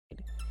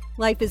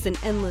Life is an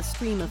endless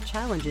stream of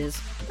challenges,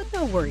 but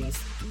no worries.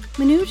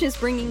 Manoj is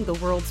bringing the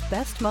world's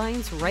best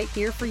minds right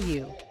here for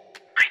you.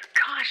 My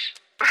gosh,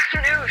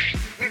 Manoj,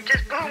 you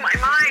just blew my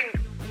mind.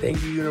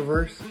 Thank you,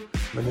 universe.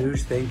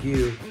 Manoj, thank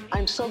you.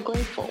 I'm so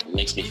grateful. It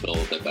makes me feel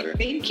a bit better.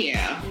 Thank you.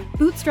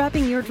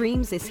 Bootstrapping Your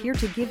Dreams is here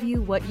to give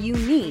you what you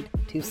need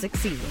to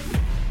succeed.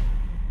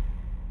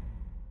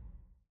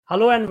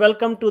 Hello and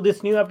welcome to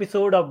this new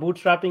episode of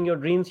Bootstrapping Your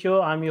Dreams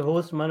show. I'm your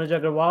host, Manoj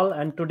Agarwal,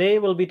 and today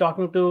we'll be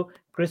talking to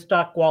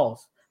Krista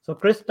Qualls. So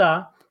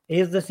Krista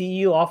is the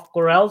CEO of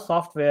Corel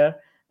Software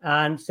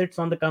and sits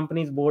on the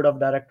company's board of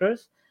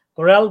directors.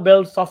 Corel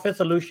builds software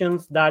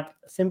solutions that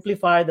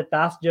simplify the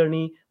task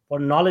journey for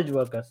knowledge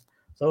workers.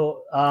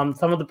 So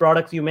some of the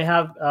products you may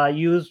have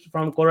used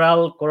from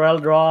Corel,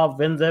 CorelDRAW,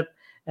 WinZip,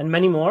 and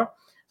many more.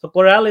 So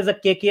Corel is a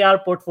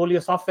KKR portfolio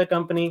software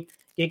company.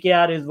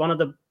 KKR is one of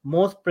the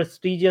most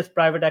prestigious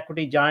private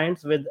equity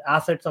giants with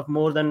assets of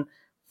more than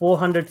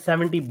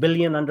 470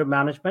 billion under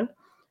management.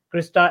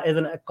 Krista is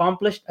an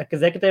accomplished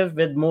executive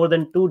with more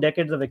than 2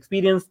 decades of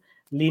experience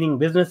leading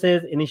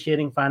businesses,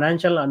 initiating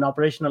financial and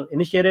operational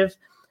initiatives.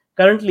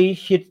 Currently,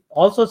 she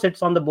also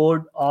sits on the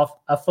board of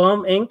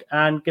Affirm Inc.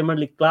 and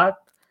Kimberly-Clark.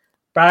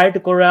 Prior to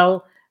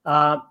Corel,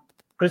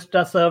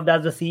 Krista served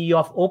as the CEO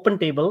of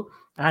OpenTable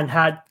and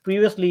had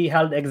previously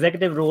held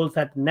executive roles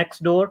at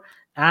Nextdoor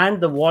and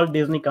the Walt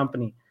Disney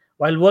Company.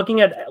 While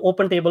working at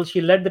OpenTable,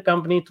 she led the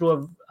company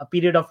through a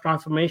period of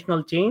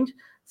transformational change,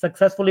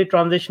 successfully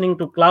transitioning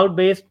to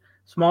cloud-based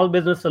small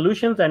business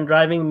solutions and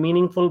driving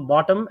meaningful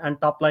bottom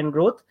and top-line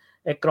growth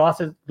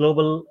across its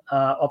global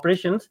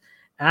operations.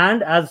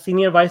 And as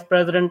Senior Vice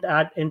President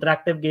at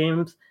Interactive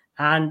Games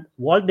and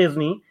Walt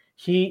Disney,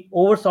 she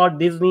oversaw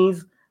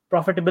Disney's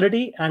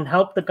profitability and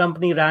helped the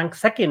company rank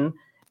second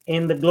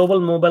in the global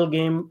mobile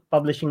game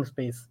publishing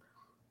space.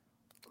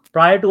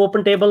 Prior to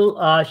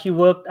OpenTable, she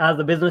worked as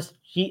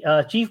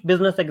the chief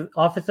business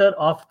officer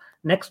of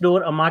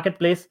Nextdoor, a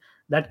marketplace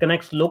that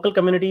connects local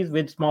communities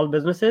with small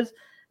businesses.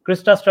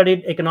 Krista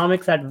studied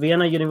economics at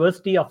Vienna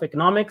University of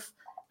Economics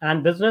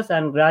and Business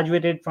and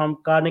graduated from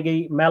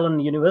Carnegie Mellon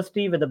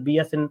University with a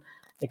BS in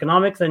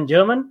Economics and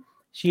German.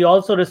 She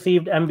also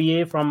received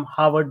MBA from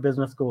Harvard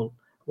Business School.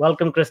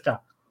 Welcome, Krista.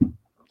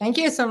 Thank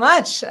you so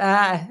much.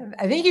 I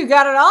think you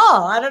got it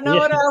all. I don't know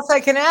what else I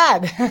can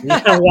add.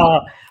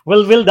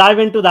 We'll dive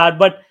into that.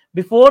 But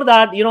before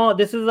that,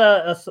 this is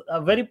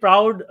a very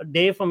proud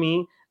day for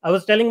me. I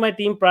was telling my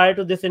team prior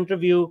to this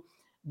interview,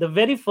 the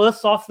very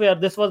first software,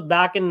 this was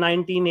back in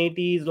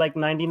 1980s, like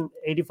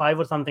 1985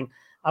 or something.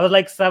 I was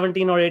like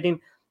 17 or 18.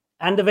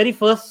 And the very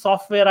first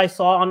software I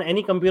saw on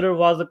any computer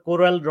was a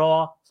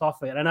CorelDRAW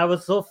software. And I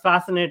was so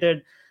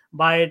fascinated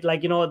by it,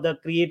 like, the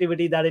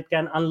creativity that it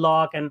can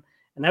unlock and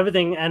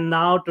everything. And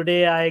now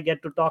today I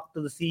get to talk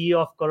to the CEO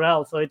of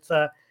Corel. So it's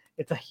a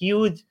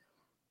huge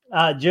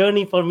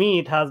journey for me.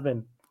 It has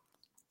been.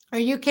 Are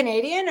you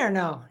Canadian or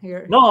no?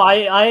 No,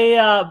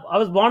 I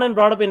was born and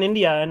brought up in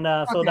India, and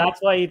so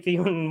that's why it's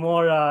even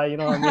more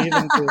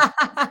amazing to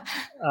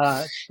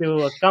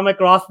come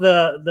across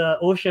the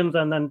oceans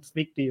and then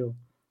speak to you.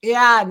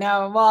 Yeah,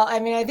 no. Well, I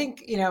mean, I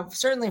think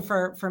certainly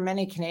for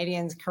many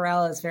Canadians,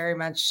 Corel is very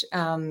much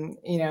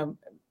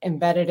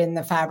embedded in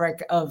the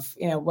fabric of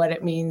what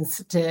it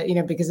means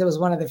to because it was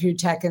one of the few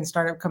tech and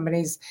startup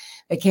companies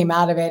that came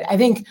out of it. I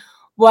think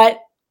what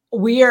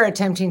we are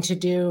attempting to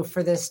do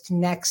for this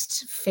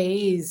next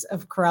phase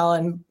of Corel,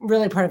 and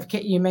really part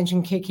of you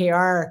mentioned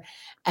KKR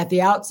at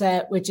the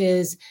outset, which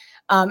is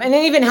and then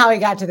even how he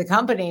got to the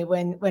company.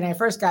 When I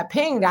first got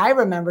pinged, I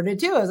remembered it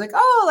too. I was like,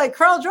 oh, like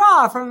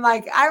CorelDRAW from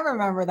I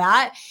remember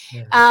that.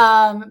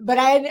 Yeah. But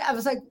I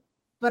was like,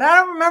 but I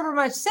don't remember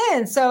much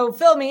since. So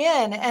fill me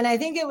in. And I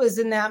think it was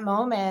in that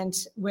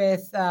moment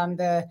with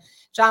the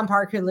John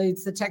Park, who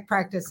leads the tech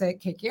practice at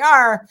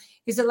KKR.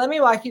 He said, let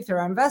me walk you through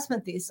our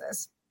investment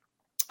thesis.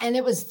 And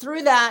it was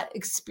through that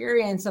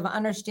experience of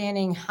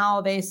understanding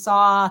how they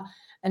saw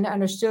and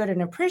understood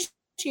and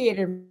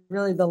appreciated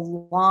really the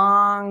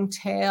long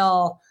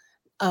tail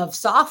of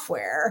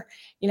software.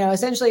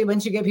 Essentially,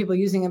 once you get people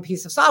using a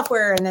piece of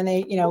software and then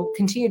they,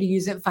 continue to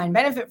use it, find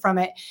benefit from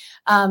it,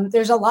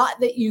 there's a lot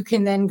that you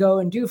can then go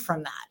and do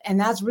from that. And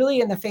that's really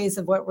in the face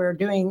of what we're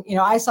doing.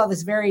 I saw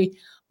this very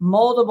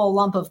moldable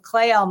lump of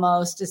clay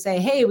almost to say,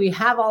 hey, we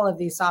have all of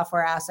these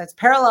software assets,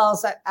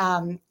 Parallels,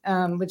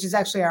 which is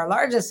actually our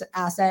largest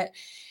asset.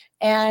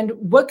 And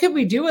what could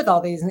we do with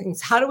all these things?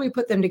 How do we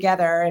put them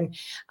together? And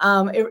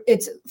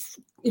it's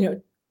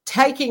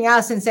taking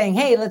us and saying,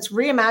 hey, let's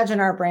reimagine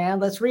our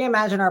brand. Let's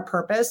reimagine our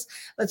purpose.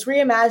 Let's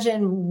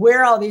reimagine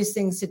where all these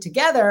things sit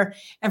together.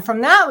 And from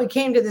that, we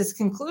came to this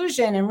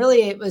conclusion, and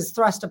really it was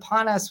thrust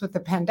upon us with the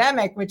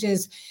pandemic, which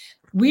is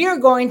we are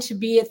going to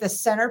be at the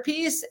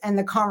centerpiece and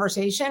the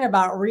conversation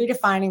about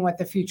redefining what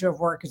the future of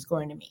work is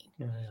going to mean.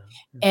 Yeah.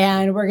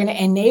 And we're going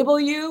to enable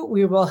you.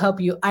 We will help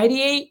you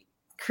ideate,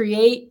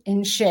 create,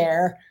 and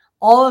share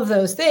all of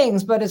those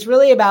things. But it's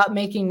really about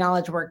making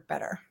knowledge work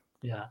better.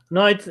 Yeah,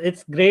 no,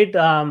 it's great.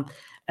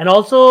 And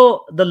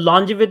also the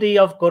longevity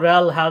of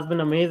Corel has been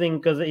amazing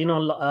because,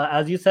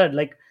 as you said,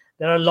 like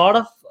there are a lot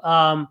of there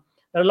are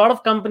a lot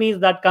of companies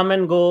that come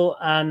and go,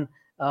 and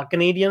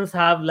Canadians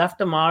have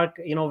left a mark,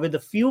 with a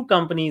few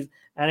companies,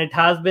 and it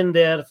has been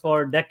there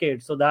for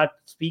decades. So that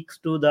speaks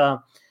to the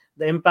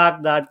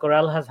impact that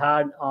Corel has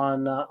had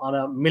on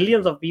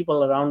millions of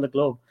people around the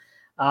globe.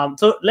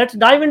 So let's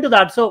dive into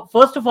that. So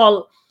first of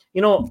all,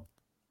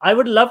 I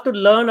would love to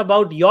learn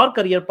about your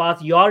career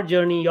path, your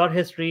journey, your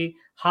history.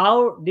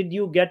 How did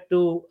you get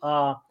to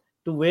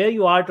where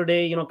you are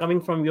today? Coming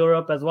from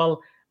Europe as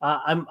well.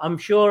 I'm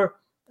sure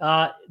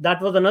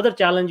that was another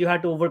challenge you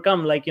had to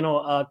overcome, like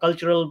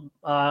cultural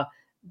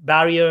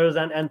barriers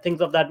and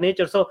things of that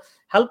nature. So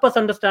help us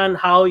understand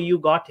how you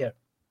got here.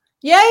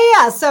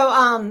 Yeah. So,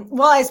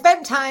 I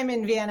spent time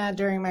in Vienna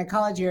during my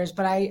college years,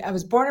 but I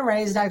was born and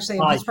raised actually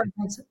in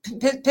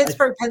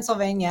Pittsburgh,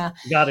 Pennsylvania.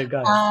 Got it.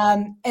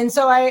 And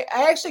so I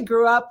actually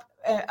grew up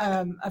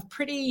a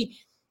pretty,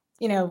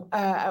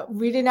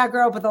 we did not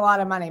grow up with a lot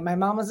of money. My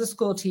mom was a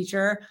school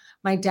teacher.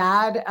 My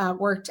dad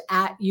worked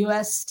at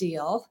U.S.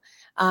 Steel.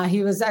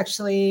 He was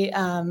actually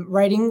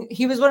writing.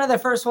 He was one of the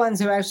first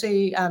ones who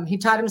actually, he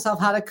taught himself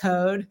how to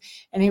code,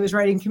 and he was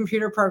writing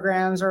computer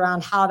programs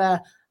around how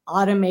to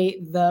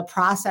automate the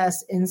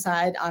process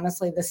inside,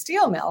 honestly, the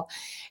steel mill.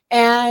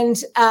 And,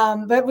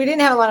 but we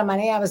didn't have a lot of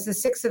money. I was the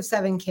sixth of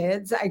seven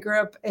kids. I grew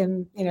up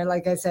in,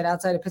 like I said,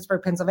 outside of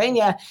Pittsburgh,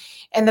 Pennsylvania.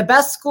 And the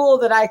best school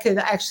that I could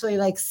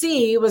actually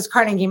see was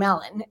Carnegie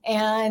Mellon.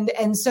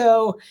 And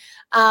so,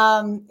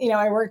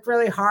 I worked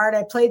really hard.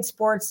 I played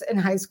sports in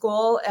high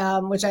school,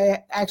 which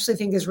I actually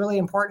think is really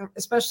important,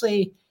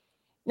 especially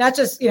not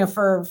just,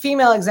 for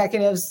female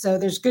executives. So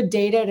there's good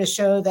data to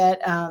show that,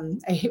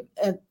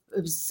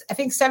 I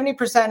think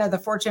 70% of the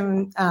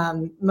Fortune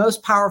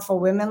most powerful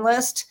women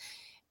list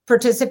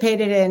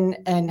participated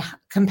in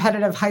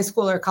competitive high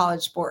school or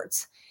college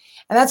sports.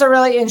 And that's a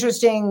really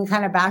interesting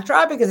kind of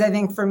backdrop, because I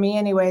think for me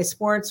anyway,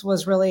 sports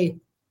was really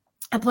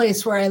a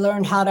place where I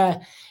learned how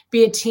to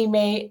be a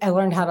teammate. I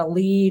learned how to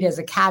lead as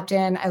a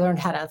captain. I learned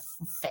how to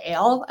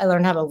fail. I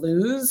learned how to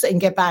lose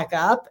and get back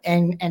up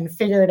and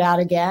figure it out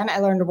again. I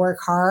learned to work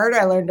hard.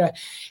 I learned to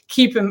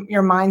keep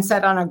your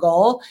mindset on a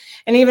goal.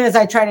 And even as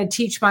I try to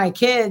teach my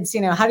kids,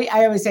 I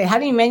always say, how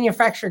do you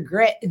manufacture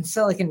grit in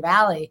Silicon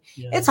Valley?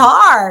 Yeah. It's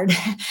hard.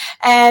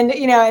 And,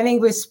 I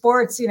think with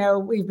sports,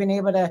 we've been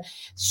able to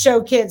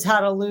show kids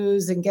how to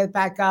lose and get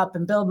back up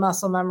and build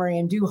muscle memory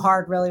and do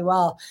hard really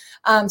well.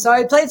 So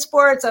I played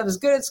sports. I was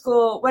good at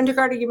school, went to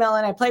Carnegie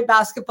Mellon. I played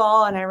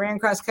basketball and I ran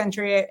cross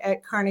country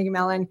at Carnegie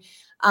Mellon.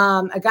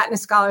 I got a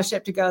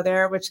scholarship to go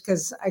there,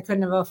 because I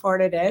couldn't have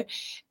afforded it.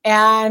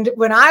 And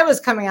when I was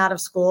coming out of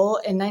school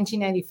in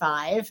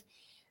 1995,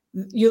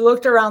 you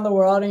looked around the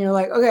world and you're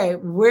like, okay,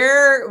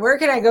 where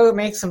can I go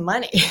make some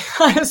money?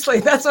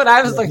 Honestly, that's what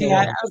I was looking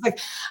at. I was like,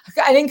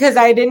 because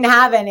I didn't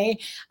have any.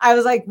 I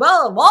was like,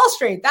 well, Wall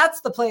Street,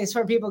 that's the place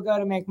where people go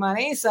to make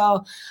money.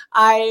 So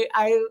I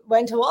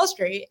went to Wall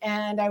Street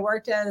and I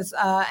worked as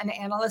an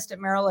analyst at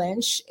Merrill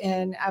Lynch,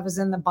 and I was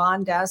in the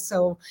bond desk.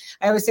 So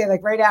I always say,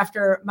 right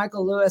after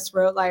Michael Lewis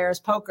wrote Liar's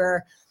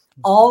Poker,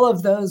 all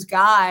of those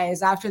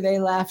guys, after they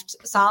left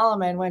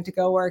Salomon, went to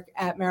go work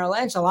at Merrill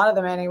Lynch, a lot of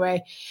them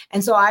anyway.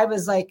 And so I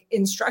was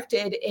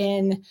instructed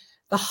in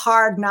the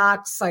hard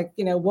knocks,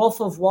 Wolf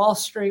of Wall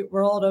Street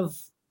world of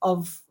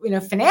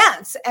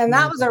finance. And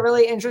that was a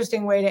really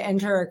interesting way to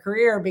enter a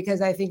career,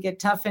 because I think it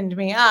toughened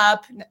me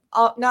up,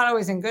 not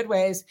always in good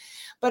ways,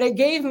 but it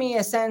gave me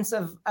a sense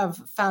of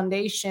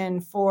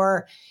foundation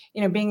for,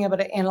 being able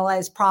to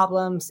analyze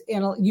problems,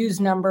 use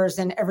numbers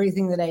in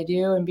everything that I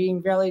do, and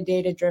being really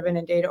data driven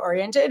and data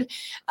oriented.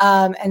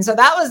 And so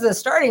that was the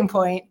starting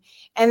point.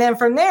 And then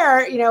from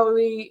there,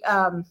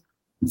 I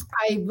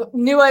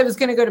knew I was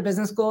going to go to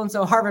business school. And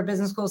so Harvard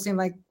Business School seemed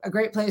like a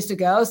great place to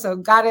go. So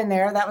got in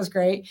there. That was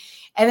great.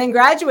 And then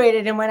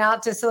graduated and went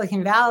out to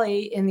Silicon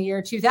Valley in the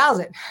year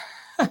 2000.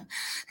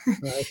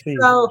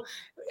 So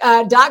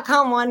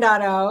 .com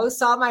 1.0,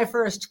 saw my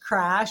first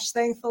crash.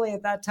 Thankfully,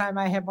 at that time,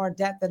 I had more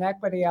debt than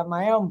equity on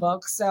my own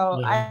books.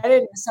 So I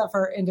didn't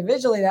suffer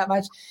individually that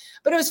much.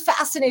 But it was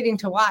fascinating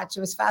to watch.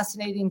 It was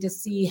fascinating to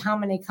see how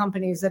many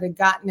companies that had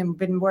gotten and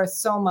been worth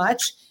so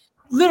much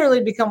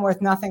literally become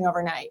worth nothing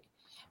overnight.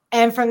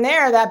 And from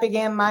there, that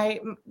began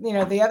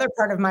the other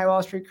part of my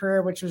Wall Street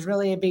career, which was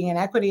really being an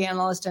equity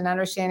analyst and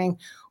understanding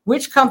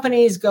which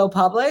companies go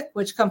public,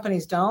 which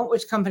companies don't,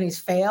 which companies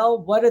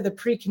fail, what are the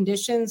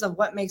preconditions of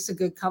what makes a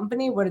good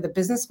company, what are the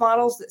business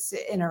models that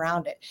sit in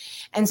around it.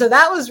 And so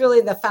that was really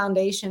the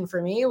foundation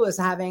for me, was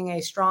having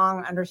a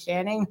strong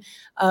understanding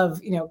of,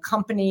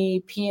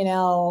 company,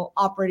 P&L,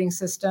 operating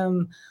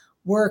system,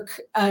 work,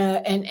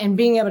 and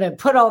being able to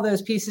put all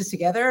those pieces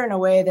together in a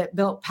way that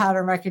built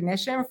pattern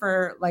recognition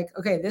for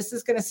okay, this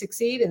is going to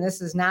succeed and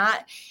this is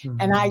not. Mm-hmm.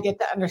 And I get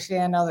to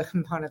understand all the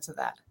components of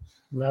that.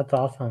 That's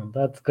awesome.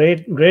 That's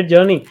great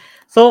journey.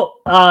 So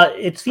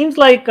it seems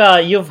like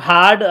you've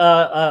had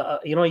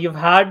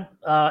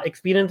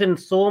experience in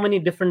so many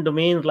different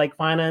domains like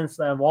finance,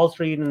 Wall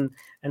Street, and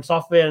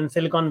software and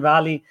Silicon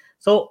Valley.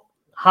 So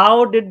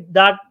how did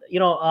that,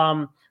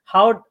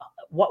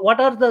 what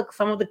are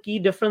some of the key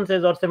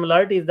differences or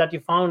similarities that you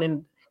found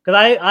in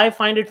because I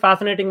find it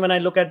fascinating when I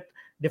look at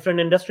different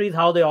industries,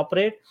 how they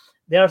operate.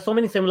 There are so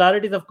many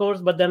similarities, of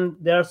course, but then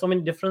there are so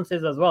many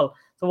differences as well.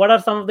 So what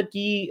are some of the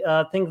key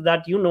things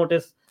that you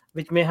notice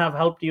which may have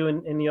helped you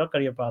in your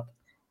career path?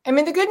 I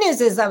mean, the good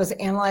news is I was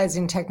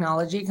analyzing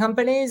technology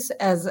companies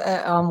as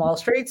on Wall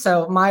Street.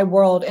 So my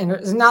world, and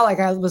it's not like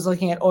I was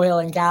looking at oil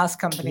and gas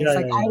companies.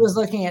 I was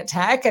looking at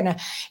tech, and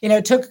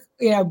took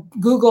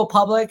Google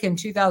public in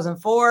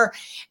 2004,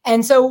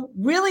 and so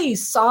really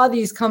saw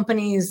these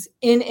companies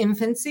in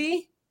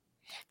infancy,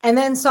 and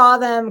then saw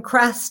them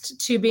crest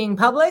to being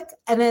public,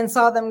 and then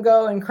saw them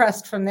go and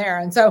crest from there.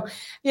 And so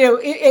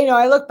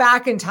I look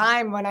back in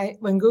time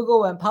when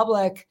Google went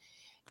public,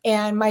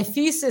 and my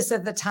thesis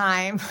at the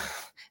time.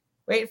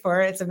 Wait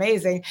for it. It's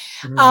amazing.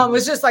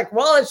 Was just like,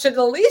 well, it should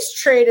at least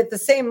trade at the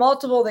same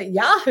multiple that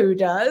Yahoo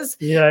does. At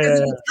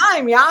the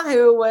time,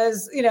 Yahoo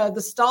was,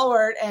 the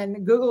stalwart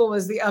and Google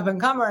was the up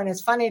and comer. And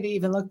it's funny to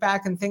even look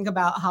back and think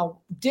about how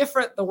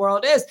different the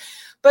world is.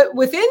 But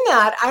within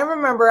that, I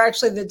remember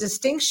actually the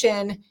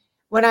distinction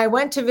when I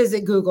went to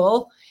visit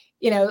Google,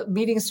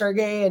 meeting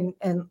Sergey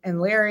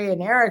and Larry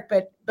and Eric,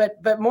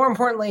 but more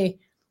importantly,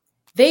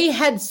 they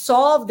had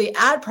solved the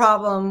ad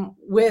problem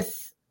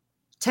with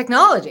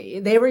technology.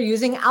 They were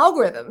using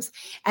algorithms.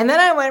 And then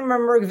I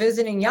remember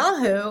visiting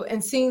Yahoo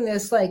and seeing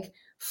this like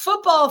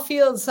football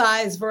field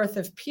size worth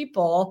of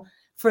people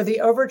for the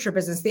Overture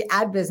business, the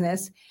ad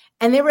business.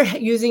 And they were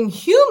using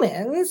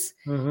humans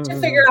to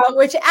figure out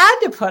which ad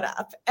to put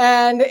up.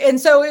 And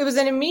so it was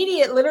an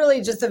immediate,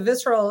 literally just a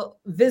visceral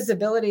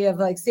visibility of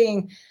like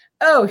seeing,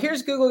 oh,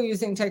 here's Google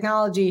using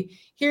technology.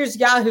 Here's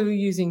Yahoo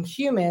using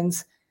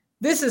humans.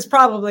 This is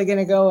probably going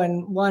to go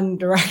in one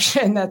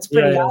direction. That's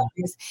pretty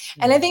obvious.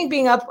 And I think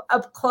being up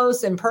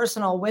close and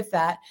personal with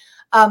that.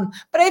 But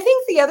I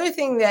think the other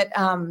thing that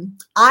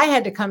I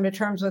had to come to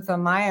terms with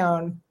on my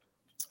own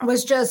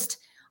was just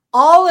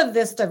all of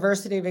this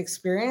diversity of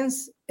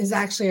experience is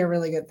actually a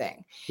really good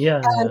thing.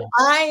 And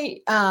I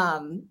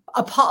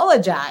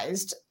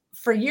apologized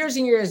for years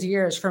and years and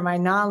years for my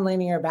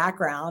nonlinear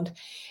background.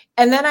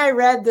 And then I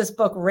read this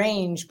book,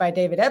 Range by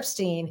David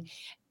Epstein.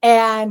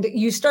 And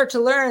you start to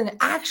learn,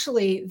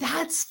 actually,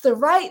 that's the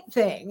right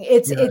thing.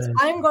 It's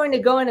I'm going to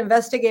go and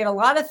investigate a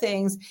lot of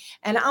things,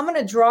 and I'm going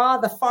to draw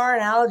the far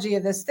analogy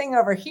of this thing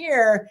over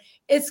here.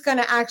 It's going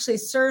to actually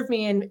serve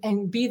me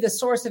and be the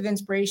source of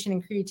inspiration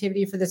and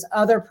creativity for this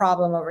other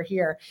problem over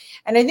here.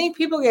 And I think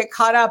people get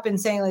caught up in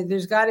saying, like,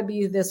 there's got to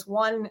be this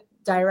one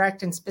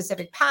direct and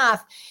specific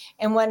path.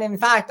 And when in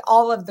fact,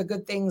 all of the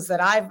good things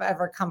that I've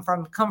ever come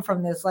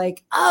from this,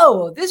 like,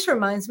 oh, this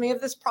reminds me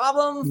of this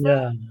problem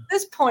from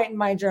this point in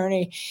my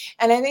journey.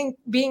 And I think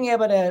being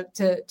able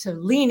to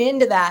lean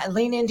into that,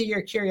 lean into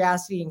your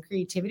curiosity and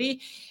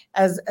creativity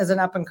as an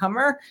up and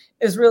comer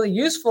is really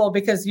useful,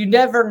 because you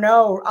never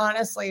know,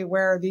 honestly,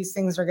 where these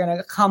things are going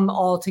to come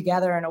all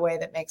together in a way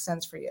that makes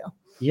sense for you.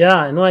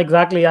 Yeah, no,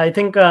 exactly. I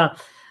think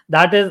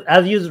that is,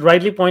 as you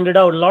rightly pointed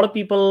out, a lot of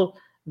people,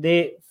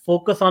 they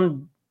focus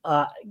on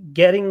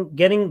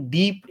getting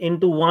deep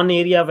into one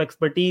area of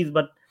expertise,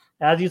 but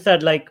as you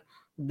said, like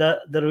the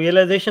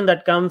realization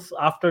that comes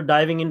after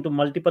diving into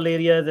multiple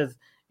areas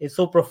is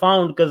so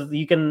profound, because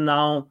you can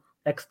now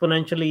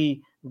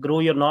exponentially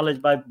grow your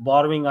knowledge by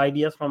borrowing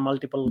ideas from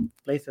multiple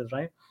places,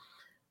 right?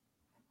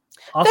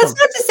 Awesome. That's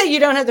not to say you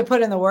don't have to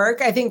put in the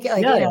work. I think,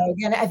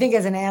 again, I think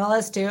as an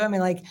analyst too, I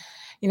mean, like,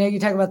 you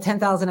talk about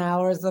 10,000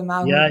 hours, the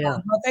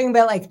mountain thing,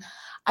 but like,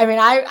 I mean,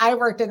 I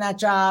worked in that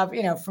job,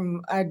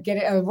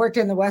 I worked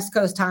in the West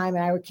Coast time,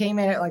 and I came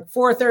in at like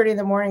 4:30 in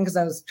the morning because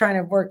I was trying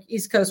to work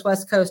East Coast,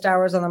 West Coast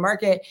hours on the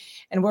market,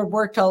 and would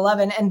work till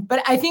 11.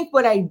 But I think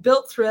what I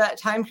built through that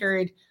time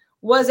period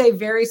was a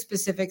very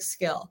specific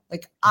skill.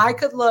 Like I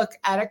could look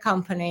at a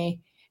company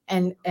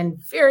and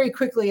very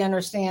quickly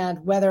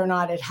understand whether or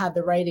not it had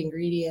the right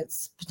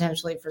ingredients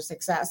potentially for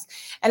success.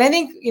 And I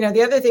think,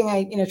 the other thing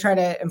I, try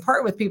to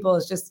impart with people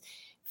is just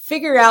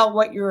figure out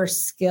what your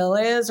skill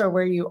is or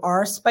where you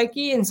are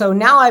spiky. And so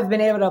now I've been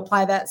able to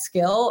apply that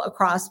skill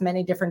across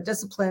many different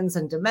disciplines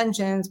and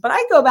dimensions. But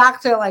I go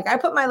back to I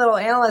put my little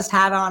analyst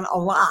hat on a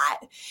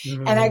lot,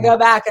 and I go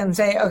back and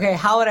say, okay,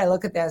 how would I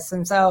look at this?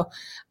 And so,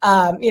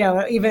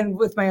 even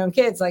with my own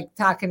kids, like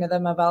talking to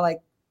them about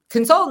like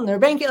consultant or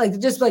banking, like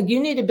just like you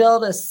need to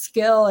build a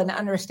skill and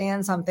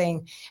understand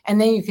something, and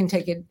then you can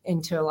take it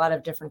into a lot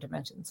of different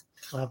dimensions.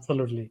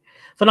 Absolutely.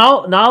 So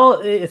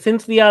now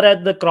since we are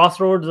at the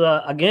crossroads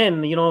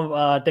again,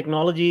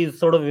 technology is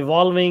sort of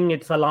evolving.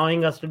 It's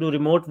allowing us to do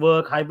remote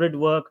work, hybrid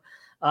work.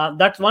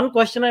 That's one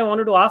question I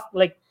wanted to ask.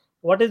 Like,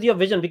 what is your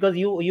vision? Because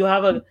you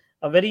have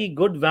a very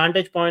good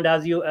vantage point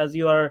as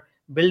you are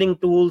building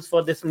tools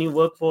for this new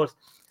workforce.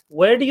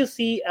 Where do you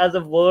see as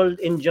a world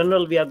in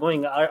general we are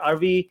going? Are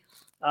we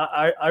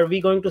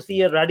going to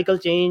see a radical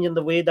change in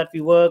the way that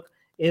we work?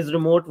 Is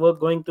remote work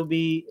going to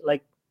be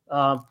like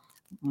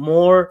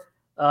more,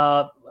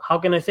 how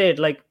can I say it,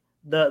 like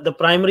the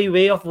primary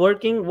way of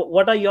working?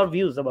 What are your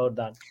views about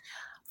that?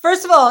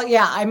 First of all,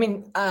 yeah, I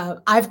mean,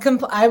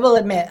 I will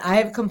admit, I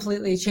have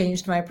completely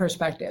changed my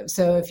perspective.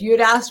 So if you had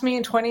asked me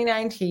in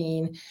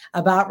 2019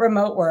 about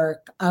remote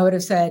work, I would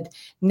have said,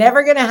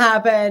 never going to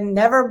happen,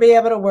 never be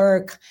able to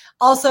work.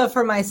 Also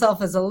for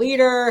myself as a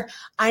leader,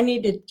 I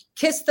need to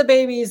kiss the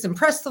babies and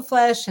press the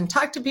flesh and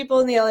talk to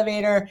people in the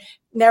elevator.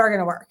 Never going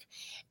to work.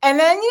 And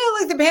then,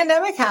 like the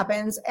pandemic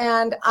happens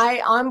and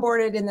I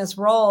onboarded in this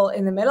role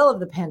in the middle of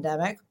the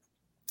pandemic.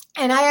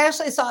 And I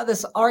actually saw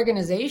this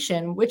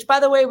organization, which, by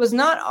the way, was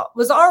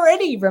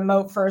already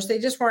remote first. They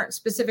just weren't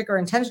specific or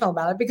intentional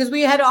about it because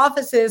we had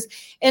offices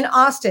in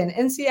Austin,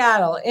 in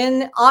Seattle,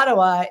 in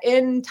Ottawa,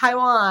 in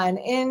Taiwan,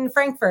 in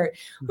Frankfurt.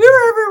 We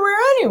were everywhere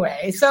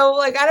anyway. So,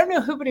 I don't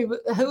know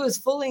who was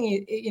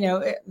fooling,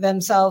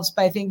 themselves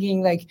by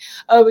thinking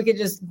oh, we could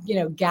just,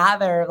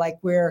 gather like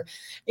we're,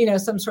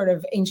 some sort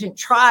of ancient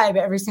tribe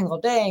every single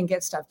day and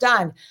get stuff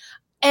done.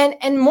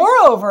 And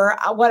moreover,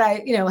 what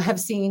I, have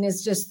seen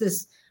is just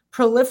this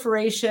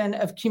proliferation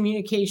of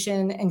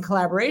communication and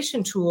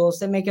collaboration tools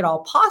that make it all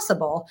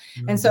possible.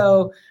 Mm-hmm. And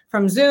so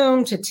from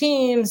Zoom to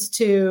Teams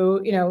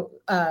to,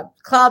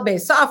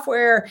 cloud-based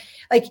software,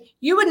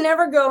 you would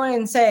never go in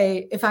and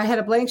say, if I had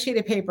a blank sheet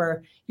of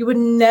paper, you would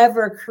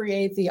never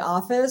create the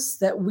office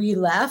that we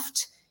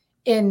left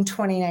in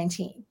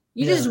 2019.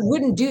 You just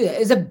wouldn't do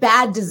that. It's a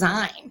bad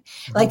design.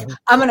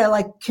 I'm going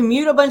to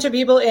commute a bunch of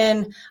people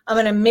in. I'm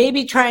going to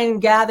maybe try and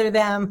gather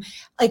them.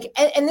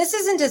 And this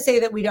isn't to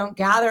say that we don't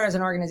gather as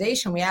an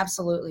organization. We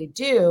absolutely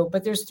do.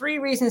 But there's 3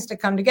 reasons to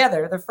come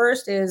together. The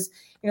first is,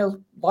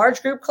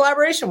 large group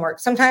collaboration work.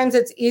 Sometimes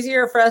it's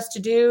easier for us to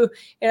do,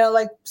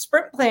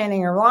 sprint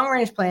planning or long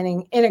range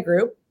planning in a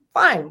group.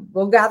 Fine.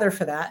 We'll gather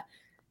for that.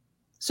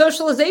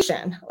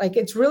 Socialization,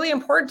 it's really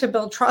important to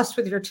build trust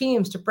with your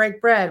teams to break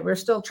bread. We're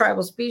still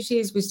tribal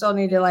species. We still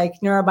need to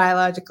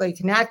neurobiologically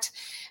connect.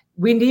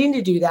 We need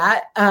to do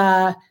that.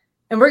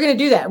 And we're going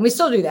to do that. And we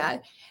still do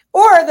that.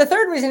 Or the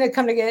third reason to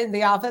come to get in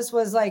the office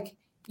was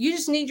you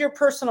just need your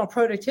personal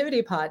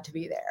productivity pod to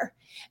be there.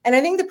 And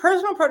I think the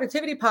personal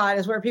productivity pod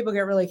is where people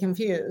get really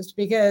confused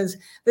because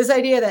this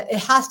idea that it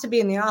has to be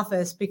in the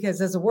office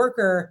because as a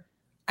worker,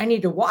 I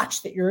need to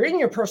watch that you're in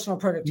your personal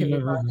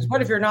productivity. Mm-hmm.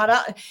 What if you're not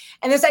out?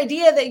 And this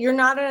idea that you're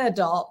not an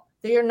adult,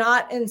 that you're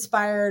not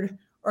inspired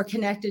or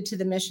connected to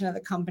the mission of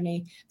the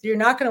company, that you're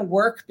not going to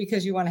work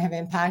because you want to have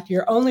impact.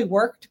 You're only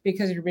worked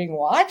because you're being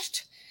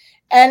watched.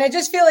 And I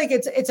just feel like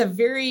it's a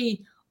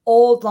very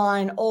old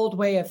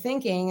way of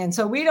thinking. And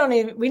so we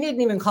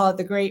didn't even call it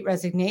the Great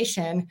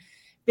Resignation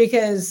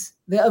because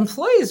the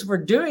employees were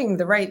doing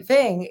the right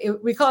thing.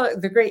 We call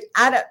it the Great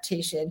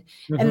Adaptation.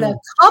 Mm-hmm. And the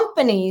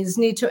companies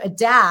need to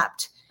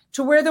adapt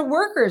to where the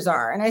workers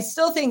are. And I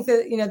still think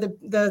that,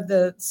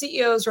 the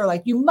CEOs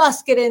are you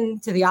must get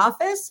into the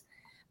office.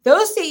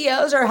 Those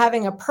CEOs are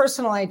having a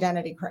personal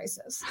identity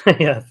crisis.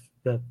 Yes.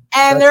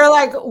 And they're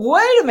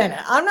wait a minute,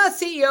 I'm not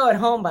CEO at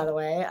home, by the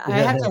way. I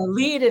have to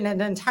lead in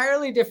an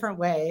entirely different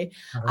way.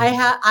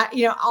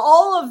 Uh-huh.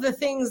 All of the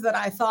things that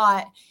I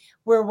thought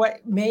were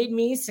what made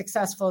me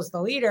successful as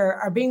the leader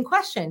are being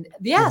questioned.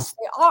 Yes,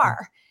 they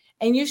are.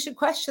 And you should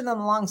question them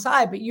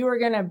alongside, but you are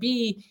going to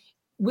be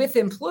with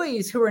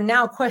employees who are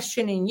now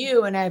questioning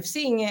you. And I've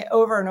seen it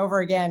over and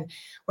over again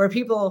where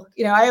people,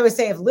 I always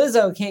say if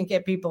Lizzo can't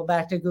get people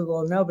back to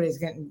Google, nobody's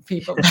getting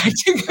people back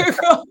to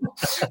Google.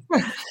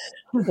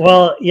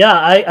 Well,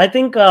 yeah, I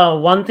think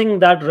one thing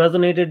that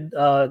resonated,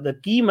 the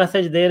key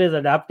message there is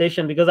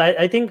adaptation, because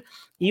I think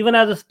even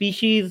as a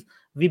species,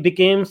 we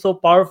became so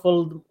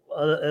powerful,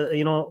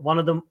 one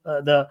of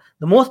the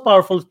most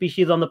powerful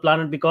species on the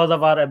planet because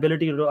of our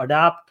ability to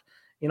adapt.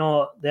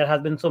 There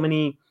has been so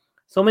many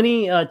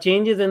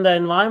changes in the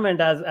environment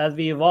as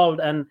we evolved,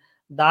 and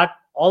that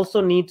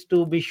also needs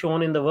to be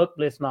shown in the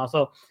workplace now.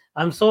 So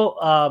I'm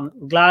so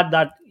glad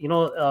that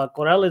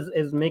Corel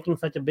is making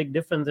such a big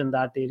difference in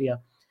that area.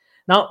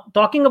 Now,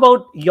 talking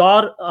about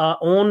your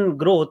own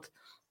growth,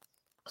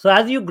 so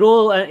as you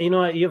grow,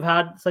 you've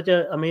had such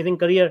an amazing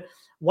career.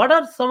 What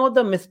are some of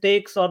the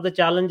mistakes or the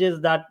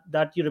challenges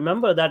that you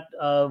remember that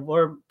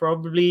were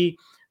probably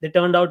they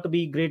turned out to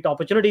be great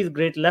opportunities,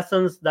 great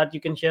lessons that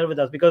you can share with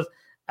us? Because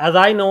as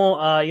I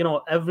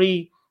know,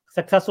 every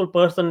successful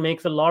person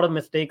makes a lot of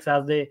mistakes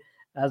as they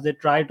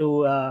try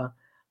to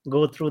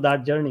go through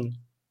that journey.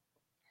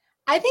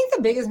 I think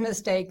the biggest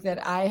mistake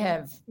that I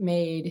have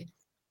made,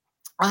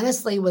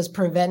 honestly, was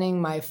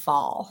preventing my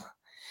fall.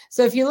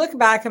 So if you look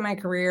back at my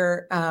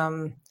career,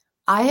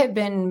 I have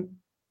been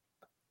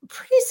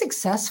pretty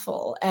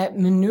successful at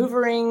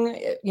maneuvering,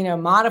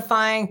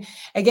 modifying.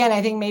 Again,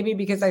 I think maybe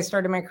because I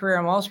started my career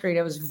on Wall Street,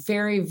 I was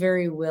very,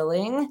 very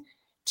willing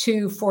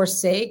to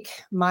forsake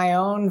my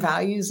own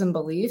values and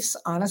beliefs,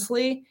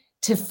 honestly,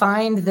 to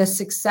find the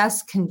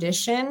success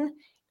condition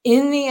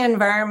in the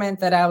environment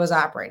that I was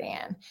operating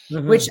in,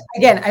 mm-hmm. which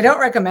again, I don't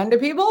recommend to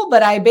people,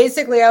 but I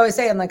always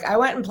say, I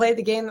went and played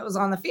the game that was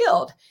on the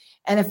field.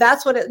 And if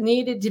that's what it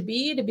needed to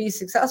be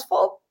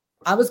successful,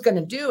 I was going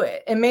to do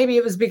it. And maybe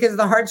it was because of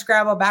the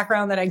hardscrabble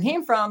background that I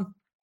came from.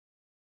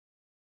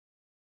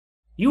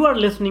 You are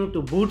listening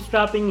to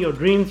Bootstrapping Your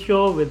Dreams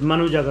show with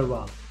Manoj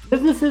Agarwal.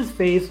 Businesses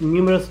face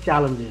numerous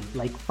challenges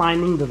like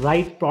finding the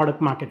right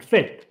product market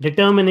fit,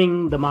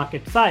 determining the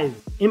market size,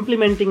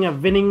 implementing a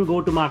winning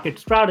go-to-market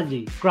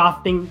strategy,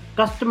 crafting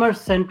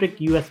customer-centric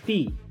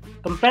USP,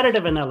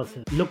 competitive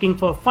analysis, looking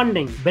for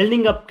funding,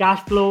 building up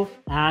cash flow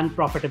and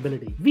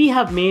profitability. We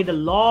have made a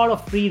lot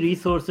of free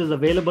resources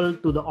available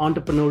to the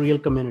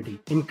entrepreneurial community,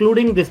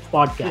 including this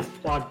podcast.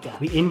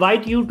 We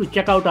invite you to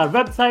check out our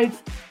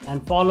websites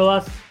and follow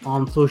us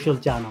on social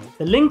channels.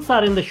 The links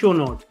are in the show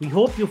notes. We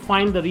hope you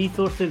find the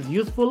resources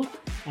useful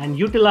and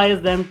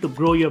utilize them to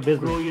grow your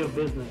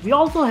business. We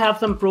also have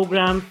some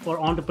programs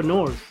for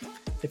entrepreneurs.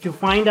 If you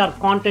find our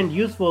content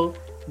useful,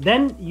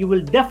 then you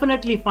will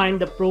definitely find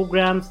the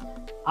programs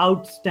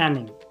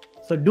outstanding.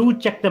 So do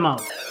check them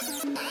out.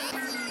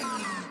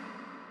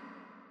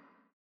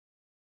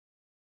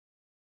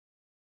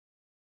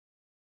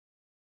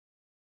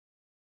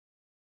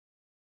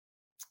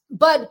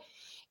 But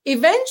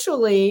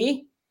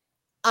eventually,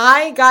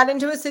 I got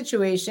into a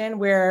situation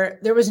where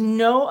there was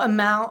no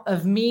amount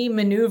of me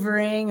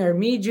maneuvering or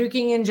me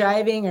juking and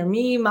jiving or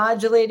me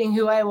modulating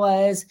who I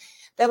was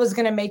that was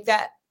going to make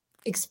that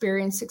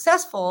experience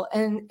successful.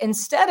 And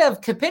instead of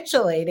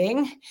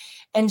capitulating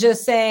and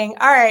just saying,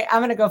 all right,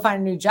 I'm going to go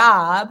find a new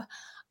job,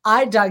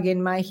 I dug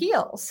in my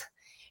heels.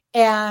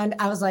 And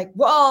I was like,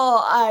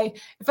 well,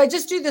 if I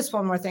just do this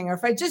one more thing, or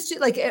if I just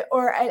do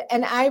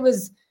and I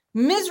was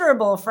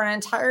miserable for an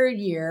entire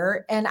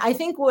year. And I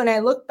think when I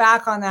look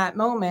back on that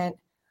moment,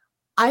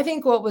 I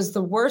think what was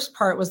the worst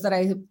part was that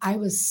I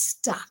was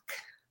stuck.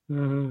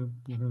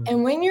 Mm-hmm. Mm-hmm.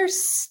 And when you're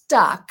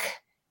stuck,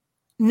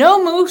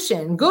 no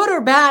motion, good or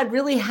bad,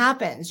 really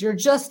happens. You're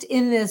just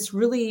in this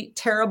really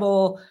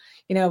terrible,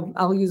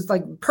 I'll use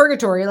like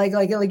purgatory, like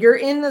you're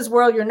in this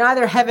world, you're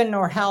neither heaven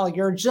nor hell,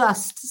 you're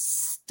just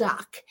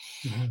stuck.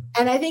 Mm-hmm.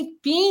 And I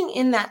think being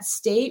in that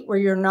state where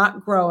you're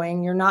not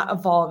growing, you're not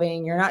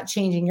evolving, you're not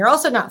changing, you're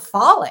also not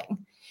falling.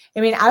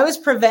 I mean, I was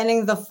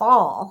preventing the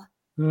fall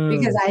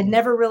because I had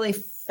never really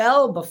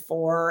fell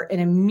before in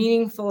a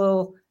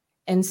meaningful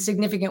and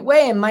significant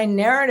way. And my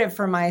narrative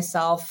for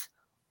myself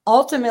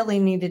ultimately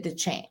needed to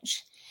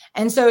change.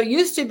 And so it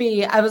used to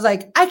be, I was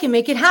like, I can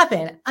make it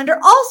happen under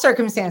all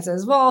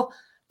circumstances. Well,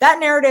 that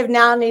narrative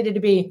now needed to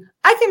be,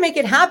 I can make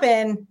it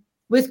happen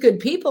with good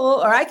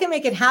people, or I can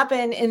make it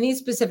happen in these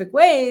specific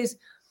ways,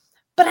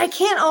 but I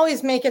can't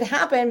always make it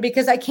happen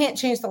because I can't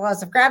change the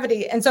laws of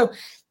gravity. And so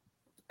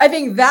I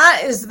think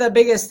that is the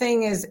biggest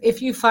thing, is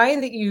if you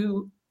find that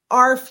you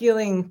are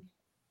feeling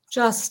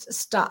just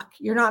stuck,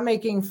 you're not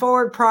making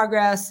forward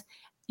progress,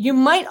 you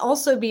might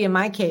also be, in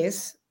my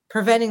case,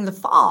 preventing the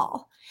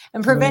fall.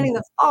 And preventing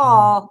the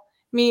fall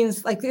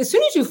means, like, as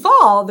soon as you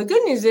fall, the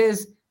good news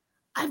is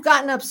I've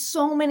gotten up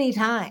so many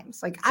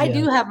times. Like, I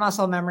do have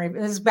muscle memory.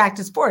 This is back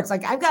to sports.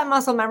 Like, I've got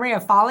muscle memory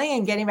of falling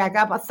and getting back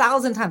up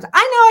 1,000 times. I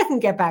know I can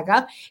get back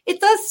up. It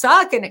does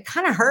suck and it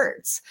kind of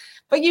hurts,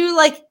 but you're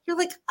like,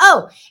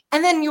 oh,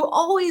 and then you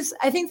always,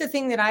 I think the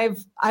thing that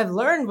I've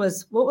learned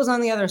was what was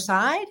on the other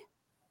side.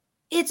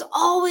 It's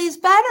always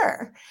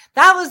better.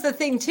 That was the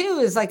thing too,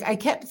 is like, I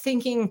kept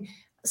thinking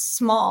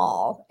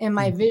small in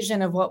my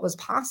vision of what was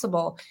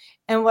possible.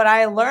 And what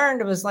I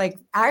learned was, like,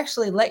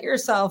 actually let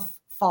yourself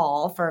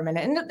fall for a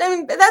minute. And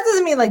that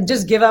doesn't mean like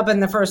just give up in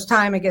the first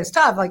time it gets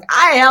tough. Like,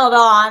 I held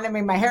on. I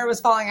mean, my hair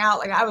was falling out.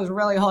 Like, I was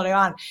really holding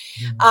on.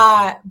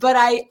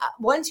 But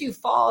once you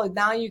fall,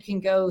 now you can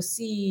go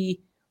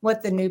see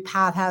what the new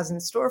path has in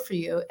store for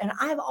you. And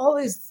I've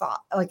always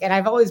thought, and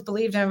I've always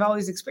believed, and I've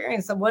always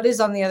experienced that what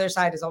is on the other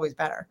side is always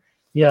better.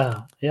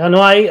 Yeah.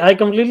 No, I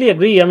completely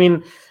agree. I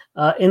mean,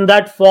 in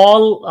that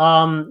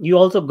fall, you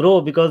also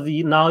grow because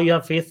now you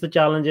have faced the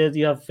challenges,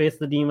 you have faced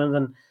the demons,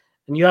 and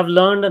you have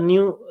learned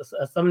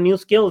some new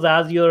skills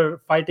as you're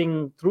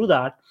fighting through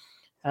that.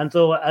 And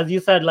so, as you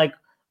said, like,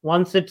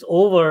 once it's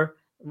over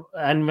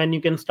and when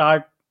you can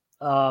start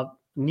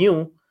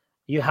new,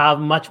 you have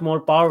much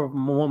more power,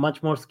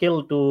 much more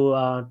skill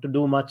to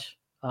do much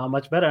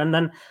better. And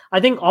then I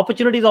think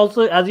opportunities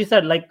also, as you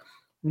said, like,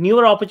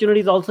 newer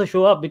opportunities also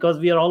show up because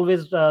we are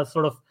always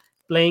sort of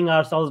playing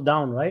ourselves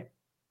down, right?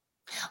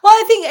 Well,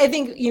 I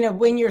think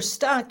when you're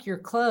stuck, you're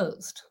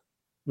closed.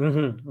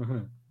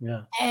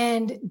 Yeah.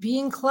 And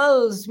being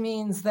closed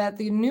means that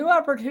the new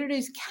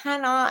opportunities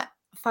cannot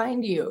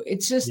find you.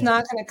 It's just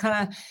not going to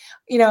kind of,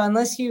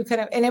 unless you kind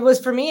of, and it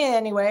was for me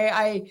anyway,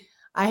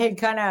 I had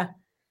kind of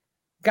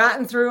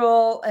gotten through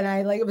all, and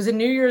it was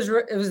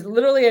it was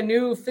literally a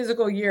new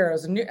physical year.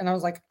 And I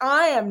was like,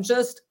 I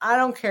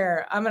don't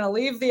care. I'm going to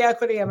leave the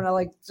equity. I'm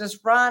going to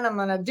just run. I'm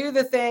going to do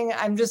the thing.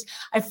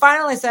 I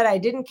finally said I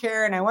didn't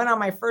care. And I went on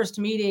my first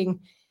meeting.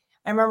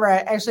 I remember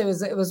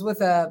it was with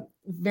a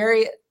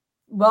very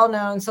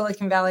well-known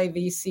Silicon Valley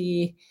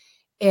VC,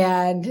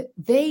 and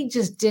they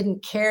just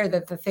didn't care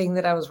that the thing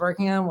that I was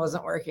working on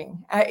wasn't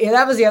working.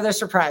 That was the other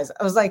surprise.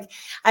 I was like,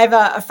 I have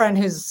a friend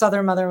whose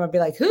Southern mother would be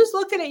like, who's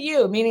looking at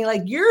you? Meaning,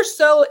 like, you're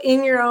so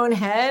in your own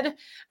head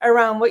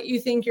around what you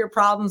think your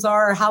problems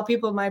are or how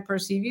people might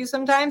perceive you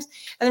sometimes.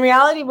 And the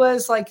reality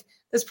was, like,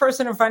 this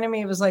person in front of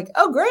me was like,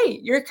 oh,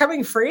 great, you're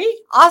coming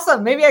free?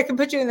 Awesome. Maybe I can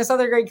put you in this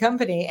other great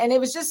company. And it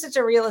was just such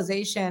a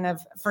realization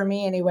of, for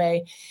me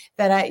anyway,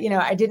 that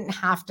I didn't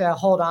have to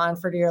hold on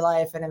for dear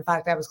life. And in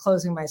fact, I was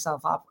closing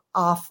myself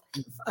off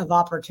of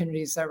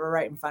opportunities that were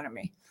right in front of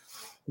me.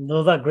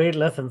 Those are great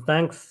lessons.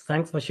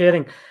 Thanks for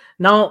sharing.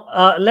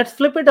 Now, let's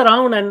flip it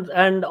around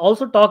and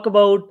also talk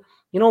about,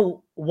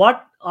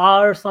 what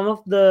are some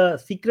of the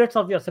secrets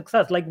of your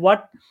success? Like,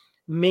 what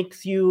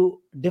makes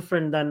you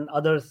different than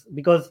others?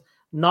 Because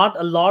not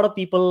a lot of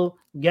people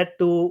get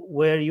to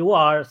where you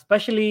are,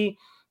 especially,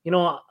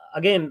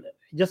 again,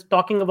 just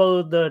talking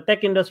about the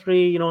tech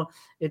industry,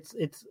 it's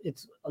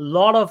a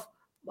lot of,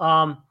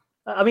 a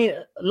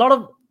lot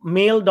of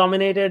male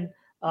dominated,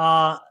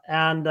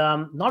 and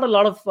not a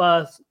lot of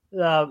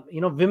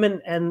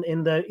women and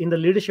in the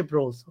leadership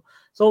roles.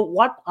 So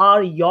what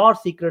are your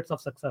secrets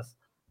of success?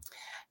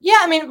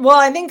 Yeah,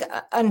 I think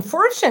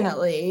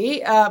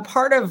unfortunately,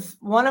 part of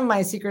one of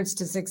my secrets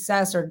to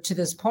success, or to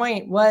this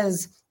point,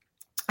 was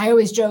I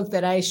always joke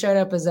that I showed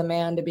up as a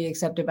man to be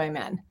accepted by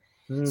men.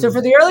 So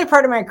for the early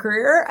part of my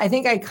career, I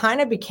think I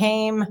kind of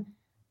became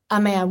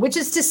a man, which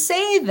is to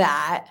say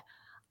that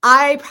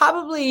I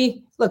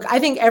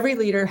think every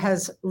leader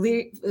has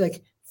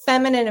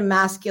feminine and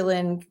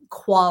masculine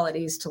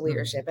qualities to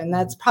leadership. And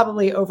that's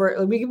probably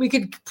we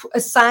could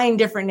assign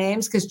different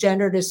names because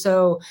gendered is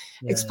so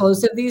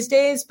explosive these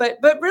days, but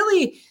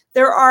really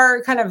there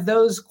are kind of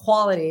those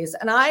qualities.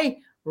 And I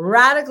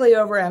radically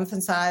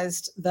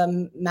overemphasized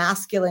the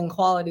masculine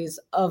qualities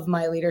of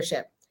my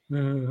leadership.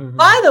 Mm-hmm.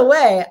 By the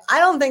way, I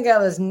don't think I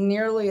was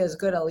nearly as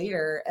good a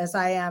leader as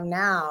I am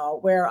now,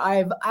 where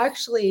I've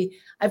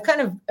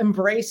kind of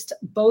embraced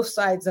both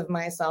sides of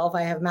myself.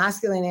 I have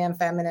masculine and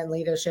feminine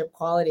leadership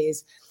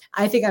qualities.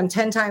 I think I'm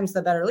 10 times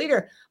the better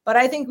leader, but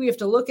I think we have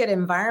to look at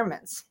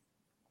environments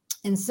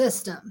and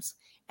systems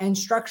and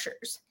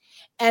structures.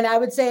 And I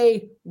would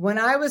say when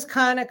I was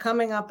kind of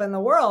coming up in the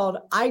world,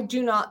 I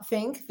do not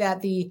think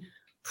that the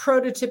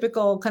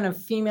prototypical kind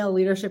of female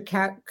leadership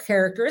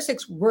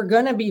characteristics were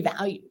going to be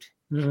valued.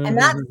 Mm-hmm. And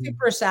that's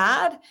super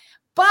sad.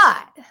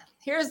 But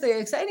here's the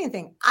exciting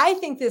thing. I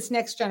think this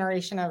next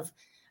generation of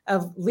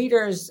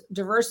leaders,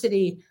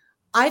 diversity,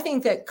 I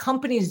think that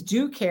companies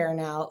do care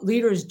now.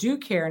 Leaders do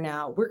care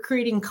now. We're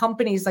creating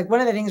companies. Like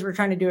one of the things we're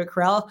trying to do at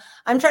Corel,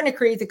 I'm trying to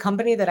create the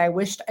company that I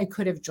wished I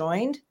could have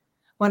joined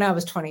when I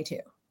was 22.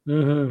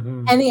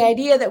 Mm-hmm. And the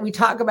idea that we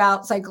talk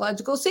about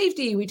psychological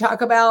safety, we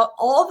talk about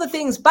all the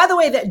things, by the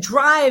way, that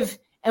drive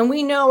and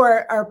we know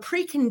are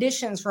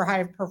preconditions for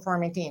high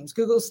performing teams.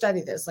 Google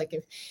studied this. Like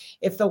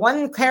if the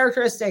one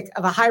characteristic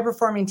of a high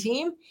performing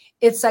team,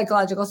 it's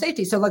psychological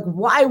safety. So like,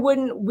 why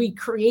wouldn't we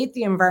create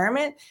the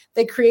environment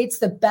that creates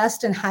the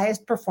best and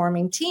highest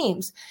performing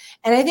teams?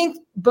 And I think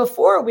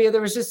before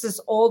there was just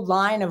this old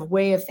line of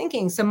way of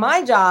thinking. So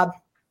my job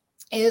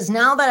is,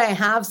 now that I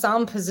have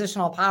some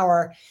positional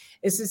power,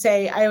 is to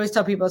say, I always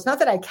tell people, it's not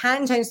that I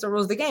can change the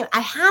rules of the game.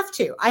 I have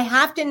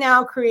to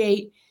now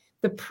create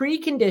the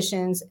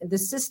preconditions, the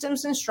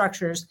systems and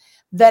structures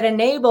that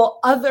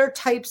enable other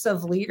types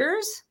of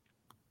leaders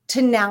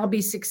to now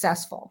be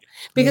successful.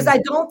 Because I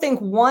don't think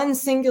one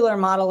singular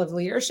model of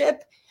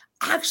leadership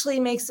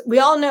actually we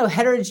all know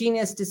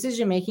heterogeneous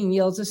decision-making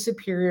yields a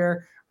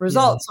superior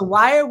result. Yeah. So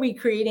why are we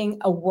creating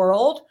a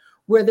world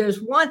where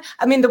there's one?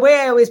 The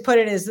way I always put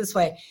it is this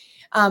way.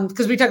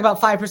 Because we talk about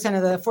 5%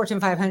 of the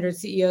Fortune 500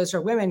 CEOs are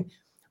women.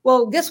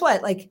 Well, guess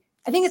what? I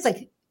think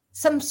it's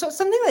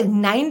something like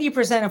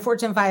 90% of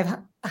Fortune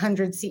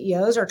 500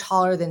 CEOs are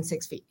taller than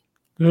 6 feet.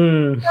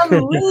 Some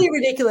really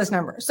ridiculous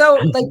number. So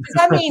does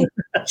that mean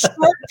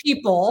short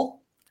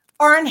people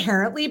are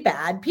inherently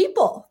bad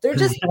people? They're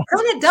just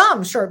kind of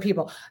dumb, short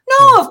people.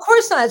 No, of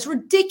course not. It's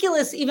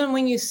ridiculous even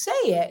when you say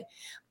it.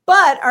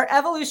 But our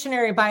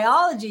evolutionary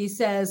biology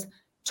says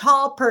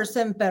tall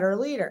person, better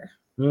leader.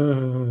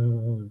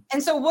 Mm-hmm.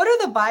 And so what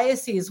are the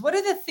biases? What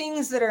are the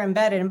things that are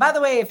embedded? And by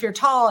the way, if you're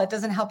tall, it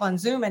doesn't help on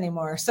Zoom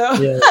anymore. So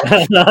we're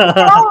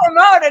all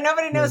remote and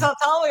nobody knows how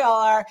tall we all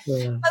are.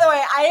 Yeah. By the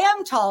way, I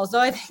am tall, so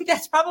I think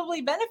that's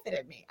probably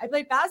benefited me. I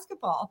play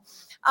basketball.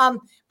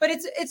 But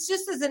it's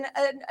just as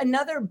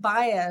another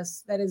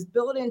bias that is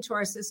built into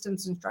our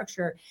systems and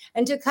structure,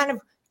 and to kind of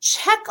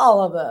check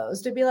all of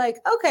those, to be like,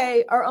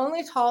 okay, are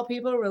only tall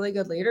people really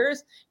good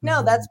leaders?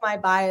 No, that's my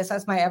bias.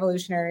 That's my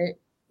evolutionary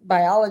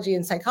biology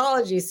and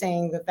psychology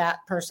saying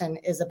that person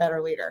is a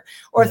better leader.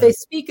 Or if they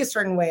speak a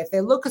certain way, if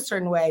they look a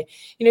certain way,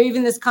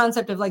 even this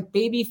concept of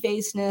baby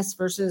faceness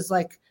versus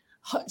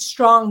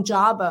strong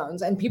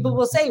jawbones. And people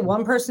will say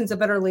one person's a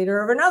better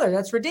leader of another.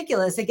 That's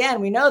ridiculous.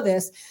 Again, we know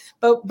this,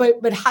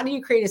 but how do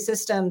you create a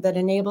system that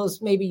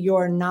enables maybe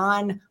your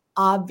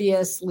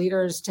non-obvious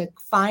leaders to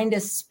find a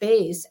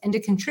space and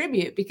to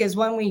contribute? Because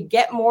when we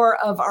get more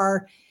of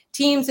our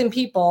teams and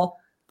people,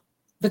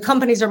 the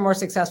companies are more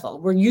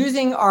successful. We're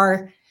using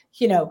our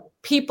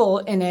people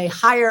in a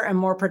higher and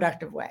more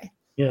productive way.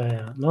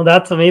 Yeah. No,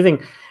 that's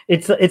amazing.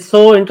 It's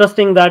so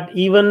interesting that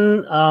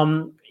even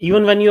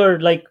when you're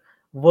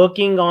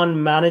working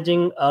on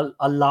managing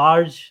a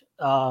large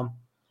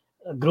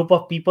group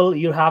of people,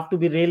 you have to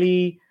be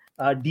really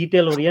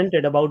detail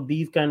oriented about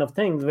these kind of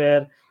things,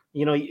 where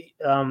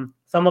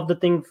some of the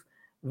things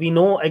we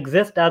know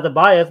exist as a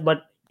bias,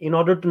 but in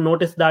order to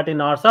notice that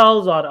in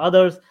ourselves or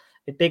others,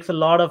 it takes a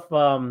lot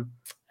of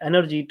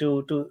energy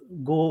to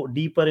go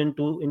deeper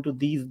into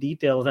these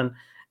details, and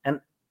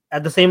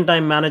at the same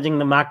time managing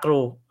the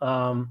macro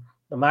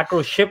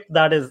ship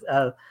that is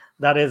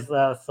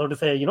so to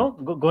say,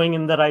 going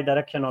in the right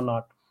direction or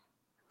not.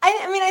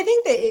 I mean, I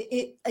think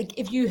that like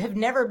if you have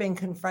never been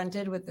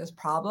confronted with this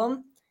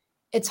problem,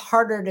 it's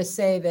harder to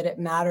say that it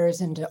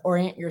matters and to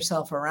orient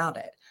yourself around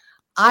it.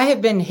 I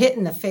have been hit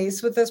in the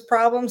face with this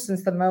problem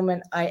since the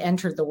moment I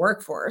entered the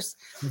workforce.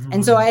 Mm-hmm.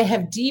 And so I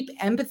have deep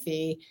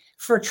empathy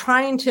for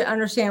trying to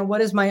understand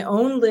what is my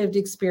own lived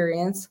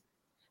experience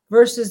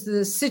versus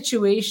the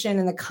situation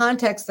and the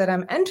context that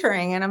I'm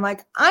entering. And I'm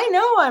like, I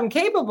know I'm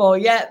capable,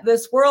 yet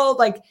this world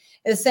like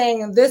is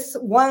saying this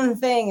one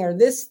thing or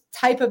this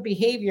type of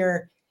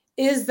behavior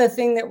is the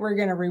thing that we're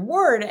going to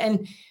reward.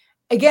 And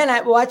again,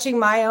 I'm watching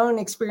my own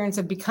experience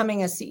of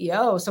becoming a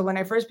CEO. So when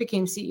I first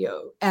became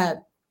CEO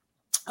at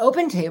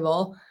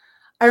OpenTable,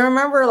 I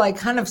remember like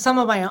kind of some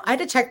of my own, I had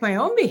to check my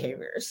own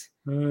behaviors.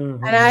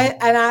 Mm-hmm. And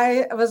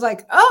I was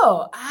like,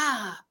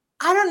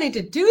 I don't need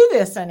to do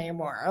this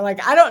anymore.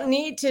 Like, I don't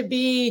need to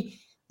be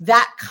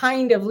that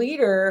kind of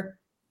leader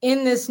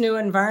in this new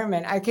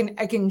environment. I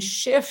can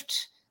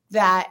shift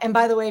that. And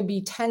by the way,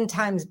 be 10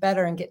 times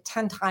better and get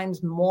 10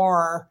 times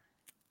more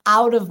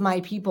out of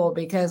my people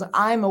because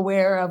I'm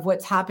aware of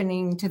what's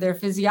happening to their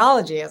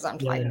physiology as I'm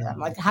talking to them.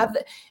 Like,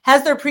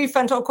 has their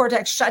prefrontal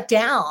cortex shut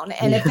down?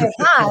 And if it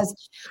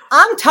has,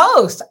 I'm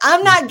toast.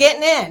 I'm not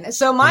getting in.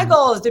 So my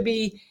goal is to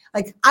be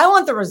like, I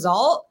want the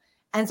result.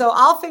 And so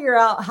I'll figure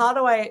out how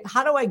do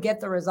I get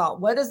the result?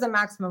 What is the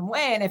maximum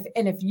way?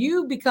 And if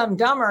you become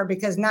dumber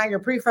because now your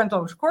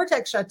prefrontal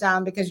cortex shut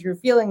down because you're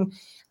feeling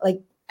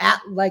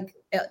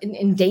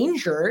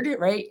endangered,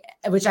 right?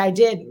 Which I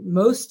did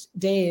most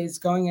days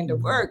going into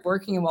work,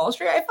 working in Wall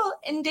Street. I felt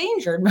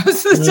endangered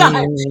most of the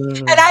time,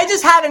 and I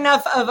just had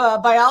enough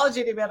of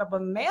biology to be able to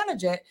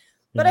manage it.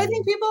 But I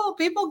think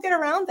people get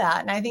around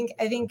that, and I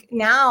think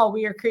now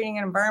we are creating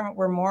an environment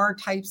where more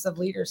types of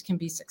leaders can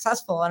be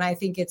successful, and I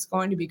think it's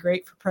going to be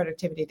great for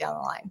productivity down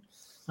the line.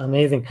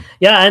 Amazing,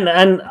 yeah,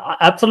 and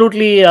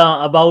absolutely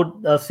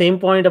about the same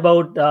point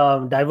about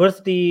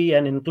diversity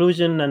and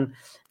inclusion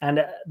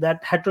and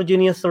that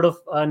heterogeneous sort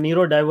of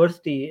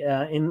neurodiversity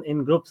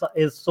in groups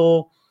is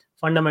so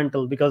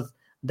fundamental, because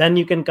then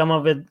you can come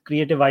up with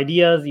creative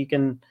ideas. You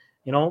can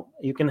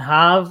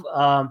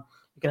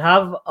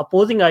have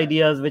opposing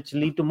ideas which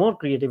lead to more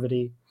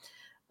creativity.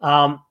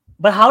 But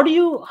how do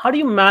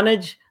you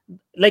manage?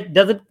 Like,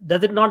 does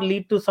it not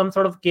lead to some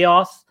sort of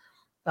chaos?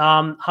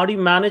 How do you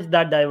manage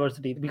that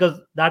diversity? Because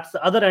that's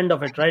the other end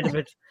of it, right?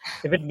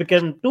 if it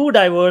becomes too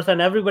diverse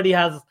and everybody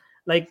has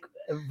like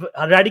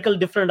radical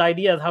different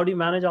ideas, how do you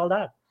manage all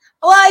that?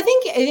 Well, I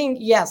think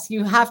yes,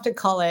 you have to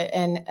call it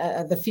in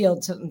the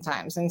field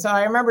sometimes. And so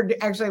I remember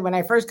actually when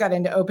I first got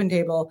into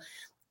OpenTable,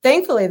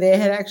 thankfully they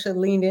had actually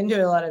leaned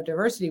into a lot of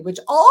diversity, which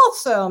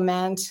also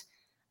meant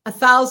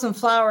 1,000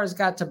 flowers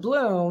got to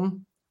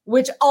bloom,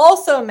 which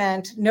also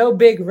meant no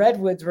big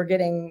redwoods were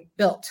getting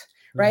built,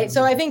 right? Mm-hmm.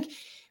 So I think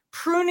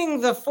pruning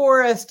the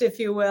forest, if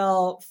you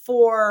will,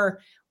 for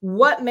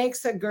what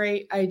makes a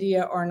great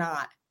idea or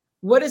not.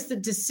 What is the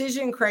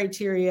decision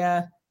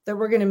criteria that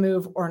we're going to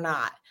move or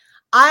not?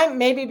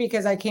 Maybe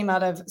because I came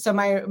out of, so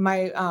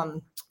my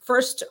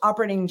first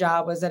operating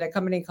job was at a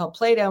company called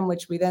Playdom,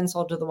 which we then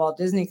sold to the Walt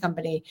Disney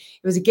Company.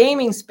 It was a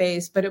gaming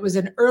space, but it was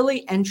an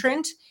early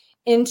entrant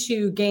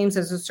into games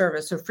as a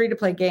service, so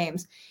free-to-play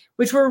games,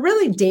 which were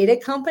really data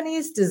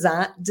companies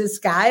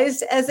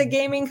disguised as a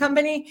gaming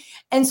company.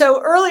 And so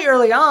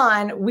early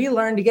on, we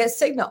learned to get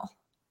signal.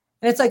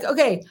 And it's like,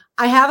 okay,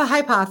 I have a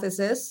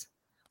hypothesis.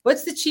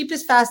 What's the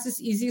cheapest,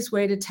 fastest, easiest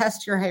way to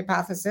test your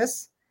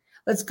hypothesis?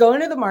 Let's go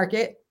into the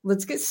market.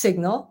 Let's get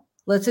signal.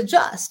 Let's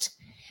adjust.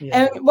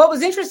 Yeah. And what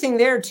was interesting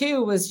there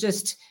too was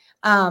just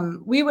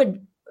we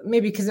would,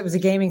 maybe because it was a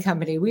gaming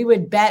company, we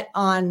would bet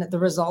on the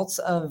results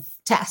of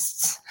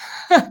tests.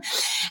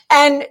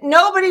 And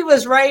nobody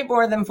was right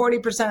more than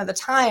 40% of the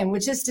time,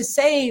 which is to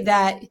say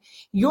that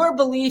your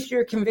belief,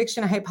 your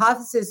conviction,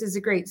 hypothesis is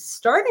a great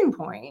starting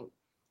point.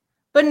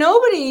 But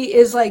nobody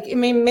is like, I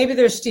mean, maybe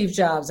there's Steve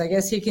Jobs. I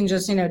guess he can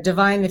just,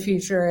 divine the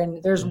future.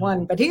 And there's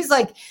one, but he's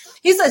like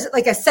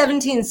a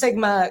 17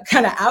 sigma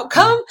kind of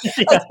outcome.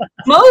 Yeah. Like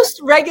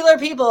most regular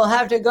people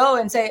have to go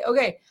and say,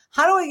 okay,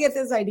 how do I get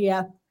this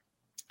idea?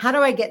 How do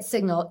I get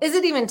signal? Is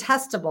it even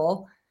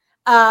testable?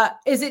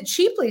 Is it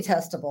cheaply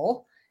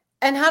testable?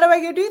 And how do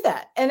I go do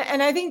that? And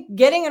I think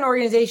getting an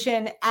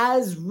organization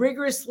as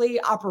rigorously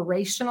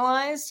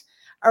operationalized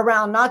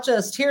around not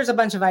just here's a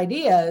bunch of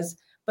ideas,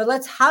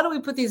 but how do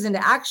we put these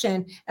into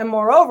action? And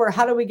moreover,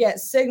 how do we get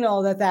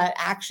signal that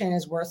action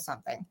is worth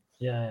something?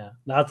 Yeah,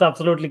 that's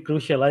absolutely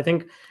crucial. I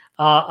think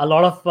a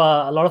lot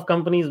of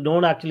companies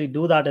don't actually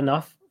do that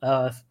enough,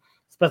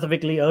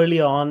 specifically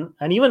early on,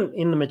 and even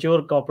in the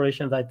mature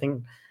corporations. I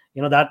think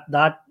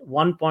that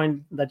one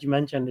point that you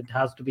mentioned, it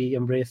has to be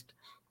embraced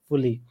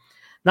fully.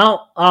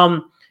 Now,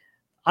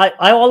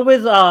 I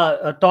always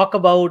talk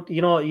about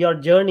your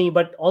journey,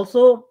 but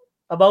also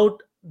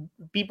about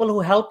people who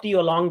helped you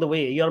along the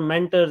way, your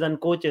mentors and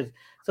coaches.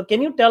 So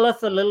can you tell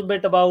us a little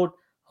bit about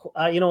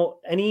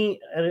any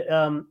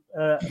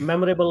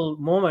memorable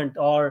moment,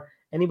 or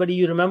anybody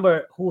you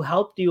remember who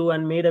helped you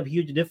and made a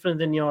huge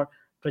difference in your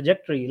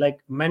trajectory, like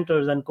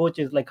mentors and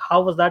coaches? Like,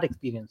 how was that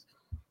experience?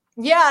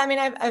 Yeah, I mean,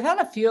 I've had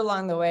a few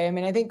along the way. I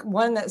mean, I think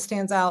one that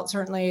stands out,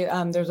 certainly,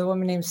 there's a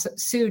woman named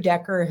Sue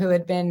Decker who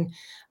had been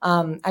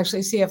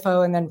actually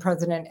CFO and then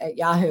president at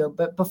Yahoo.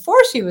 But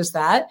before she was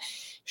that,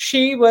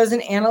 she was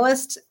an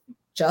analyst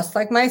just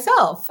like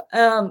myself.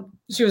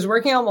 She was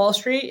working on Wall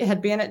Street,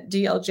 had been at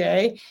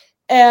DLJ,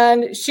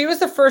 and she was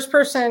the first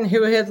person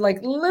who had,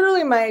 like,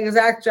 literally my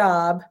exact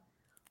job,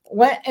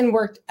 went and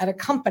worked at a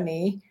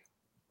company.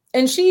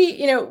 And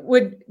she,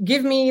 would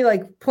give me,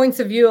 like, points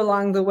of view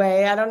along the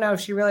way. I don't know if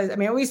she realized, I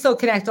mean, we still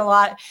connect a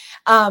lot.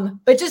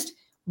 But just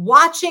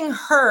watching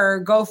her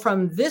go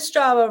from this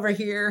job over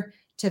here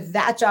to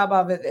that job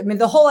of it. I mean,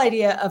 the whole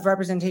idea of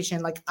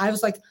representation, like, I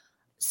was like,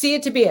 see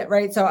it to be it,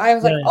 right? So I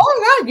was like, oh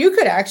my God, you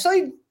could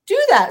actually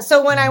do that.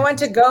 So when I went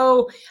to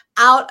go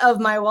out of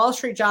my Wall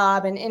Street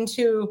job and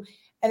into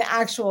an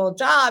actual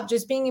job,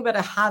 just being able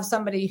to have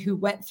somebody who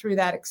went through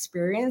that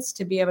experience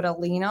to be able to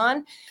lean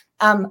on.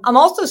 I'm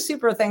also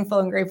super thankful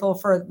and grateful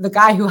for the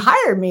guy who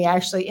hired me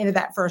actually into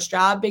that first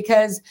job,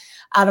 because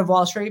out of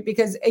Wall Street,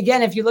 because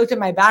again, if you looked at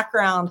my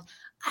background,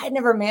 I had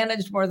never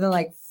managed more than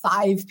like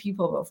 5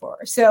 people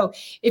before. So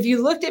if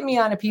you looked at me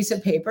on a piece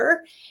of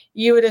paper,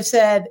 you would have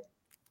said,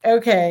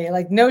 okay,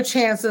 like, no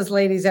chance this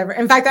lady's ever.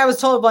 In fact, I was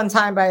told one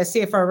time by a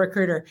CFO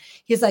recruiter,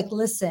 he's like,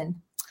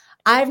 listen,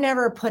 I've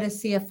never put a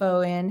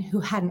CFO in who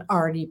hadn't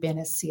already been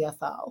a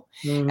CFO.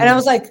 Mm-hmm. And I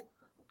was like,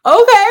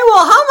 okay,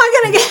 well, how do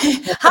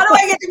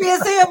I get to be a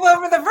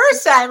CFO for the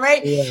first time?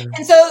 Right. Yeah.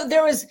 And so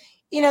there was,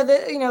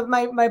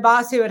 my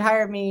boss who had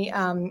hired me,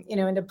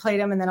 into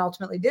Playdom and then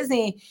ultimately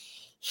Disney,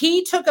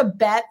 he took a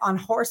bet on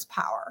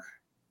horsepower.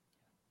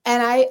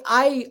 And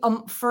I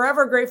am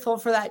forever grateful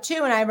for that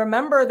too. And I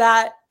remember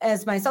that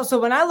as myself. So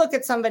when I look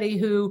at somebody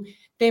who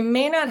they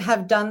may not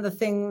have done the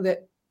thing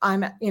that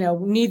I'm,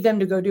 need them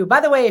to go do. By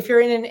the way, if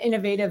you're in an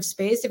innovative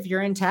space, if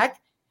you're in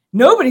tech,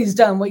 nobody's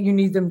done what you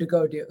need them to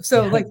go do.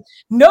 So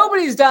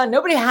nobody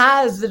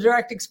has the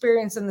direct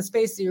experience in the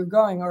space that you're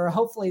going, or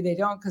hopefully they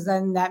don't, because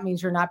then that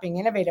means you're not being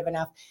innovative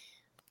enough.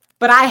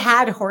 But I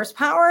had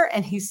horsepower,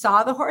 and he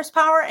saw the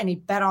horsepower and he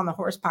bet on the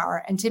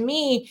horsepower. And to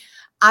me,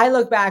 I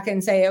look back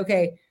and say,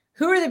 okay,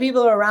 who are the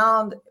people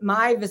around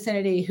my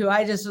vicinity who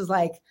I just was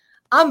like,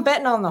 I'm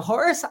betting on the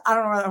horse. I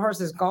don't know where the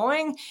horse is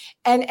going.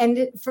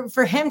 And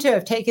for him to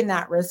have taken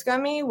that risk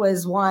on me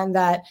was one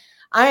that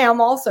I am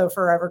also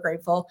forever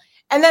grateful.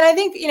 And then I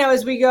think,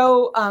 as we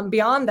go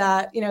beyond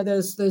that,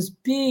 those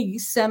big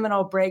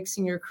seminal breaks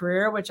in your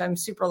career, which I'm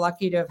super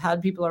lucky to have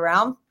had people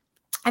around.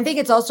 I think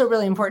it's also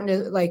really important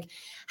to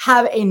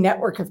have a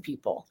network of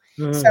people.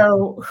 Mm-hmm.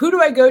 So who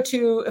do I go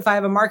to if I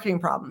have a marketing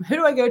problem? Who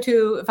do I go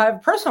to if I have a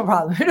personal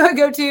problem? Who do I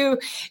go to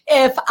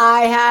if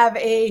I have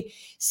a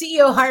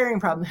CEO hiring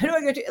problem? Who do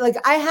I go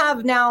to? I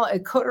have now a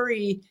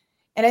coterie,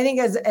 and I think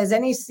as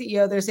any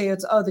CEO, they say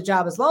the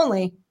job is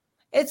lonely.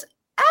 I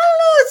don't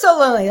know, it's so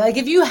lonely.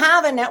 If you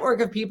have a network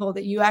of people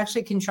that you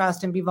actually can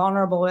trust and be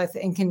vulnerable with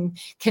and can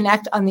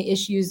connect on the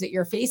issues that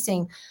you're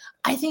facing,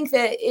 I think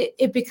that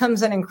it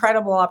becomes an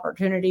incredible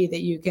opportunity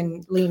that you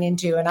can lean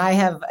into. And I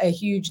have a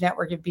huge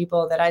network of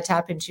people that I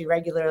tap into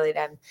regularly, and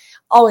I'm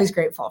always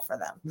grateful for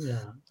them.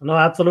 Yeah, no,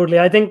 absolutely.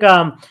 I think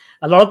a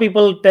lot of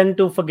people tend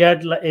to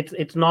forget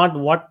it's not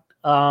what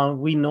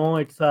we know.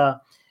 It's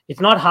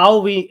not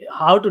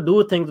how to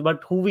do things,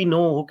 but who we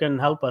know who can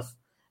help us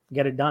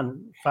get it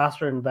done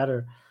faster and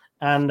better.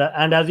 And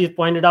as you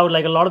pointed out,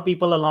 a lot of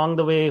people along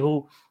the way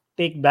who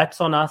take bets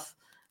on us.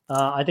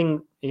 I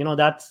think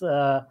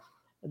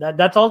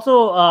that's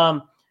also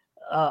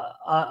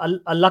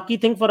a lucky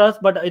thing for us,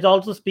 but it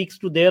also speaks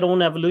to their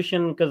own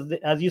evolution, because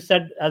as you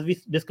said, as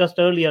we discussed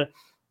earlier,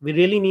 we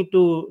really need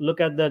to look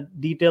at the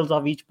details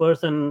of each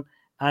person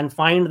and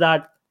find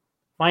that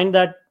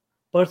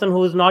person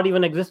who is not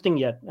even existing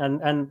yet.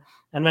 And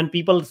when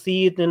people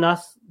see it in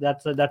us,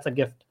 that's a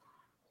gift.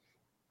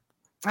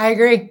 I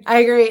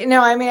agree.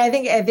 No, I mean, I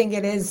think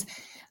it is.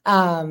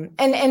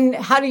 And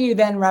how do you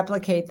then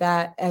replicate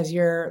that as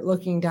you're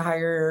looking to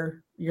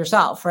hire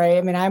yourself, right?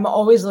 I mean, I'm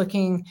always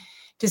looking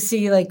to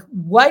see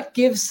what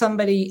gives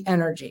somebody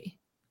energy.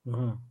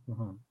 Mm-hmm,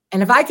 mm-hmm.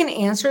 And if I can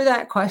answer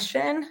that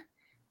question,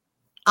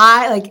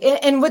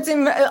 and what's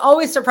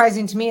always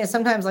surprising to me is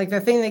sometimes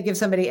the thing that gives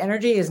somebody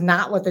energy is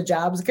not what the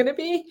job's going to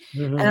be.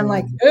 Mm-hmm. And I'm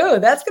like, oh,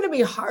 that's going to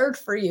be hard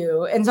for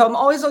you. And so I'm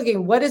always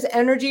looking, what is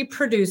energy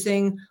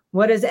producing?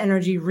 What is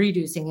energy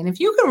reducing? And if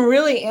you can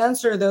really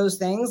answer those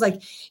things,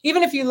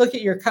 even if you look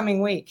at your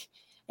coming week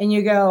and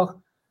you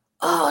go,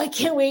 oh, I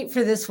can't wait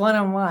for this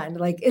one-on-one.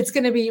 It's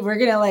going to be,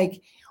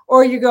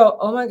 or you go,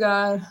 oh my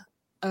God,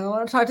 I don't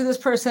want to talk to this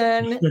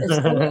person. It's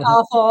going to be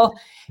awful.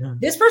 Yeah.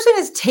 This person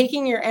is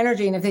taking your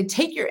energy. And if they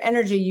take your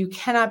energy, you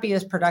cannot be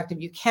as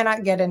productive. You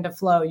cannot get into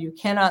flow. You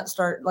cannot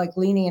start like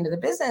leaning into the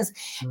business.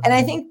 And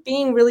I think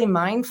being really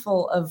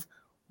mindful of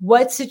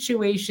what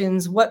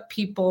situations, what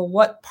people,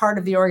 what part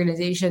of the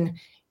organization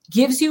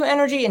gives you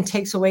energy and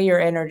takes away your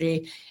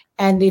energy.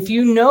 And if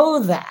you know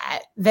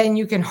that, then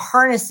you can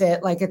harness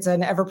it like it's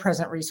an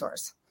ever-present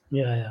resource.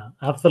 Yeah,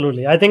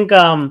 absolutely. I think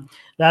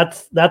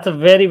that's a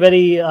very,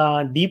 very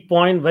deep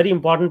point, very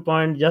important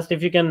point. Just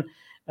if you can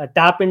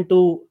tap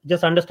into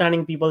just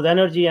understanding people's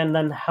energy and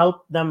then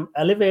help them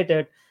elevate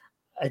it,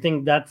 I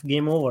think that's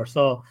game over.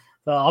 So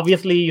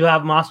obviously you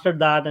have mastered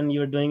that and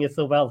you're doing it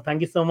so well.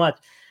 Thank you so much.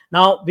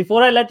 Now,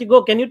 before I let you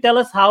go, can you tell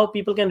us how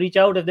people can reach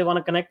out if they want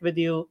to connect with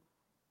you?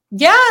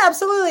 Yeah,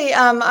 absolutely.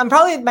 I'm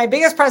probably, my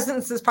biggest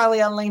presence is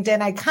probably on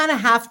LinkedIn. I kind of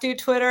have to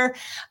Twitter.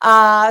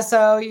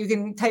 So you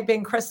can type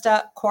in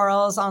Krista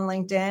Quarles on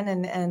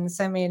LinkedIn and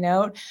send me a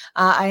note.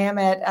 I am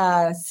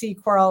at C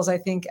Quarles, I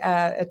think,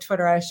 at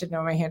Twitter. I should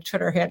know my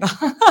Twitter handle.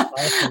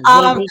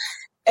 Awesome.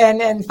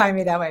 And find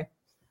me that way.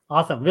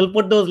 Awesome. We'll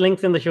put those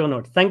links in the show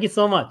notes. Thank you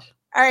so much.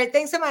 All right.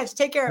 Thanks so much.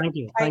 Take care. Thank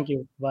you. Bye. Thank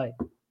you. Bye.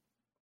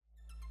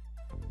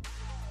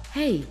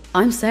 Hey,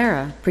 I'm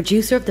Sarah,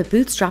 producer of the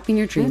Bootstrapping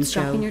Your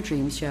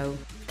Dreams show.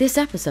 This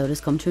episode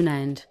has come to an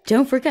end.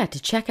 Don't forget to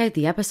check out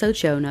the episode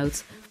show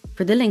notes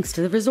for the links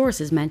to the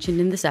resources mentioned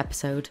in this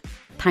episode.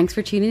 Thanks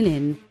for tuning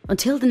in.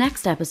 Until the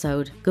next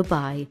episode,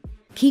 goodbye.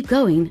 Keep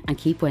going and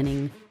keep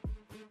winning.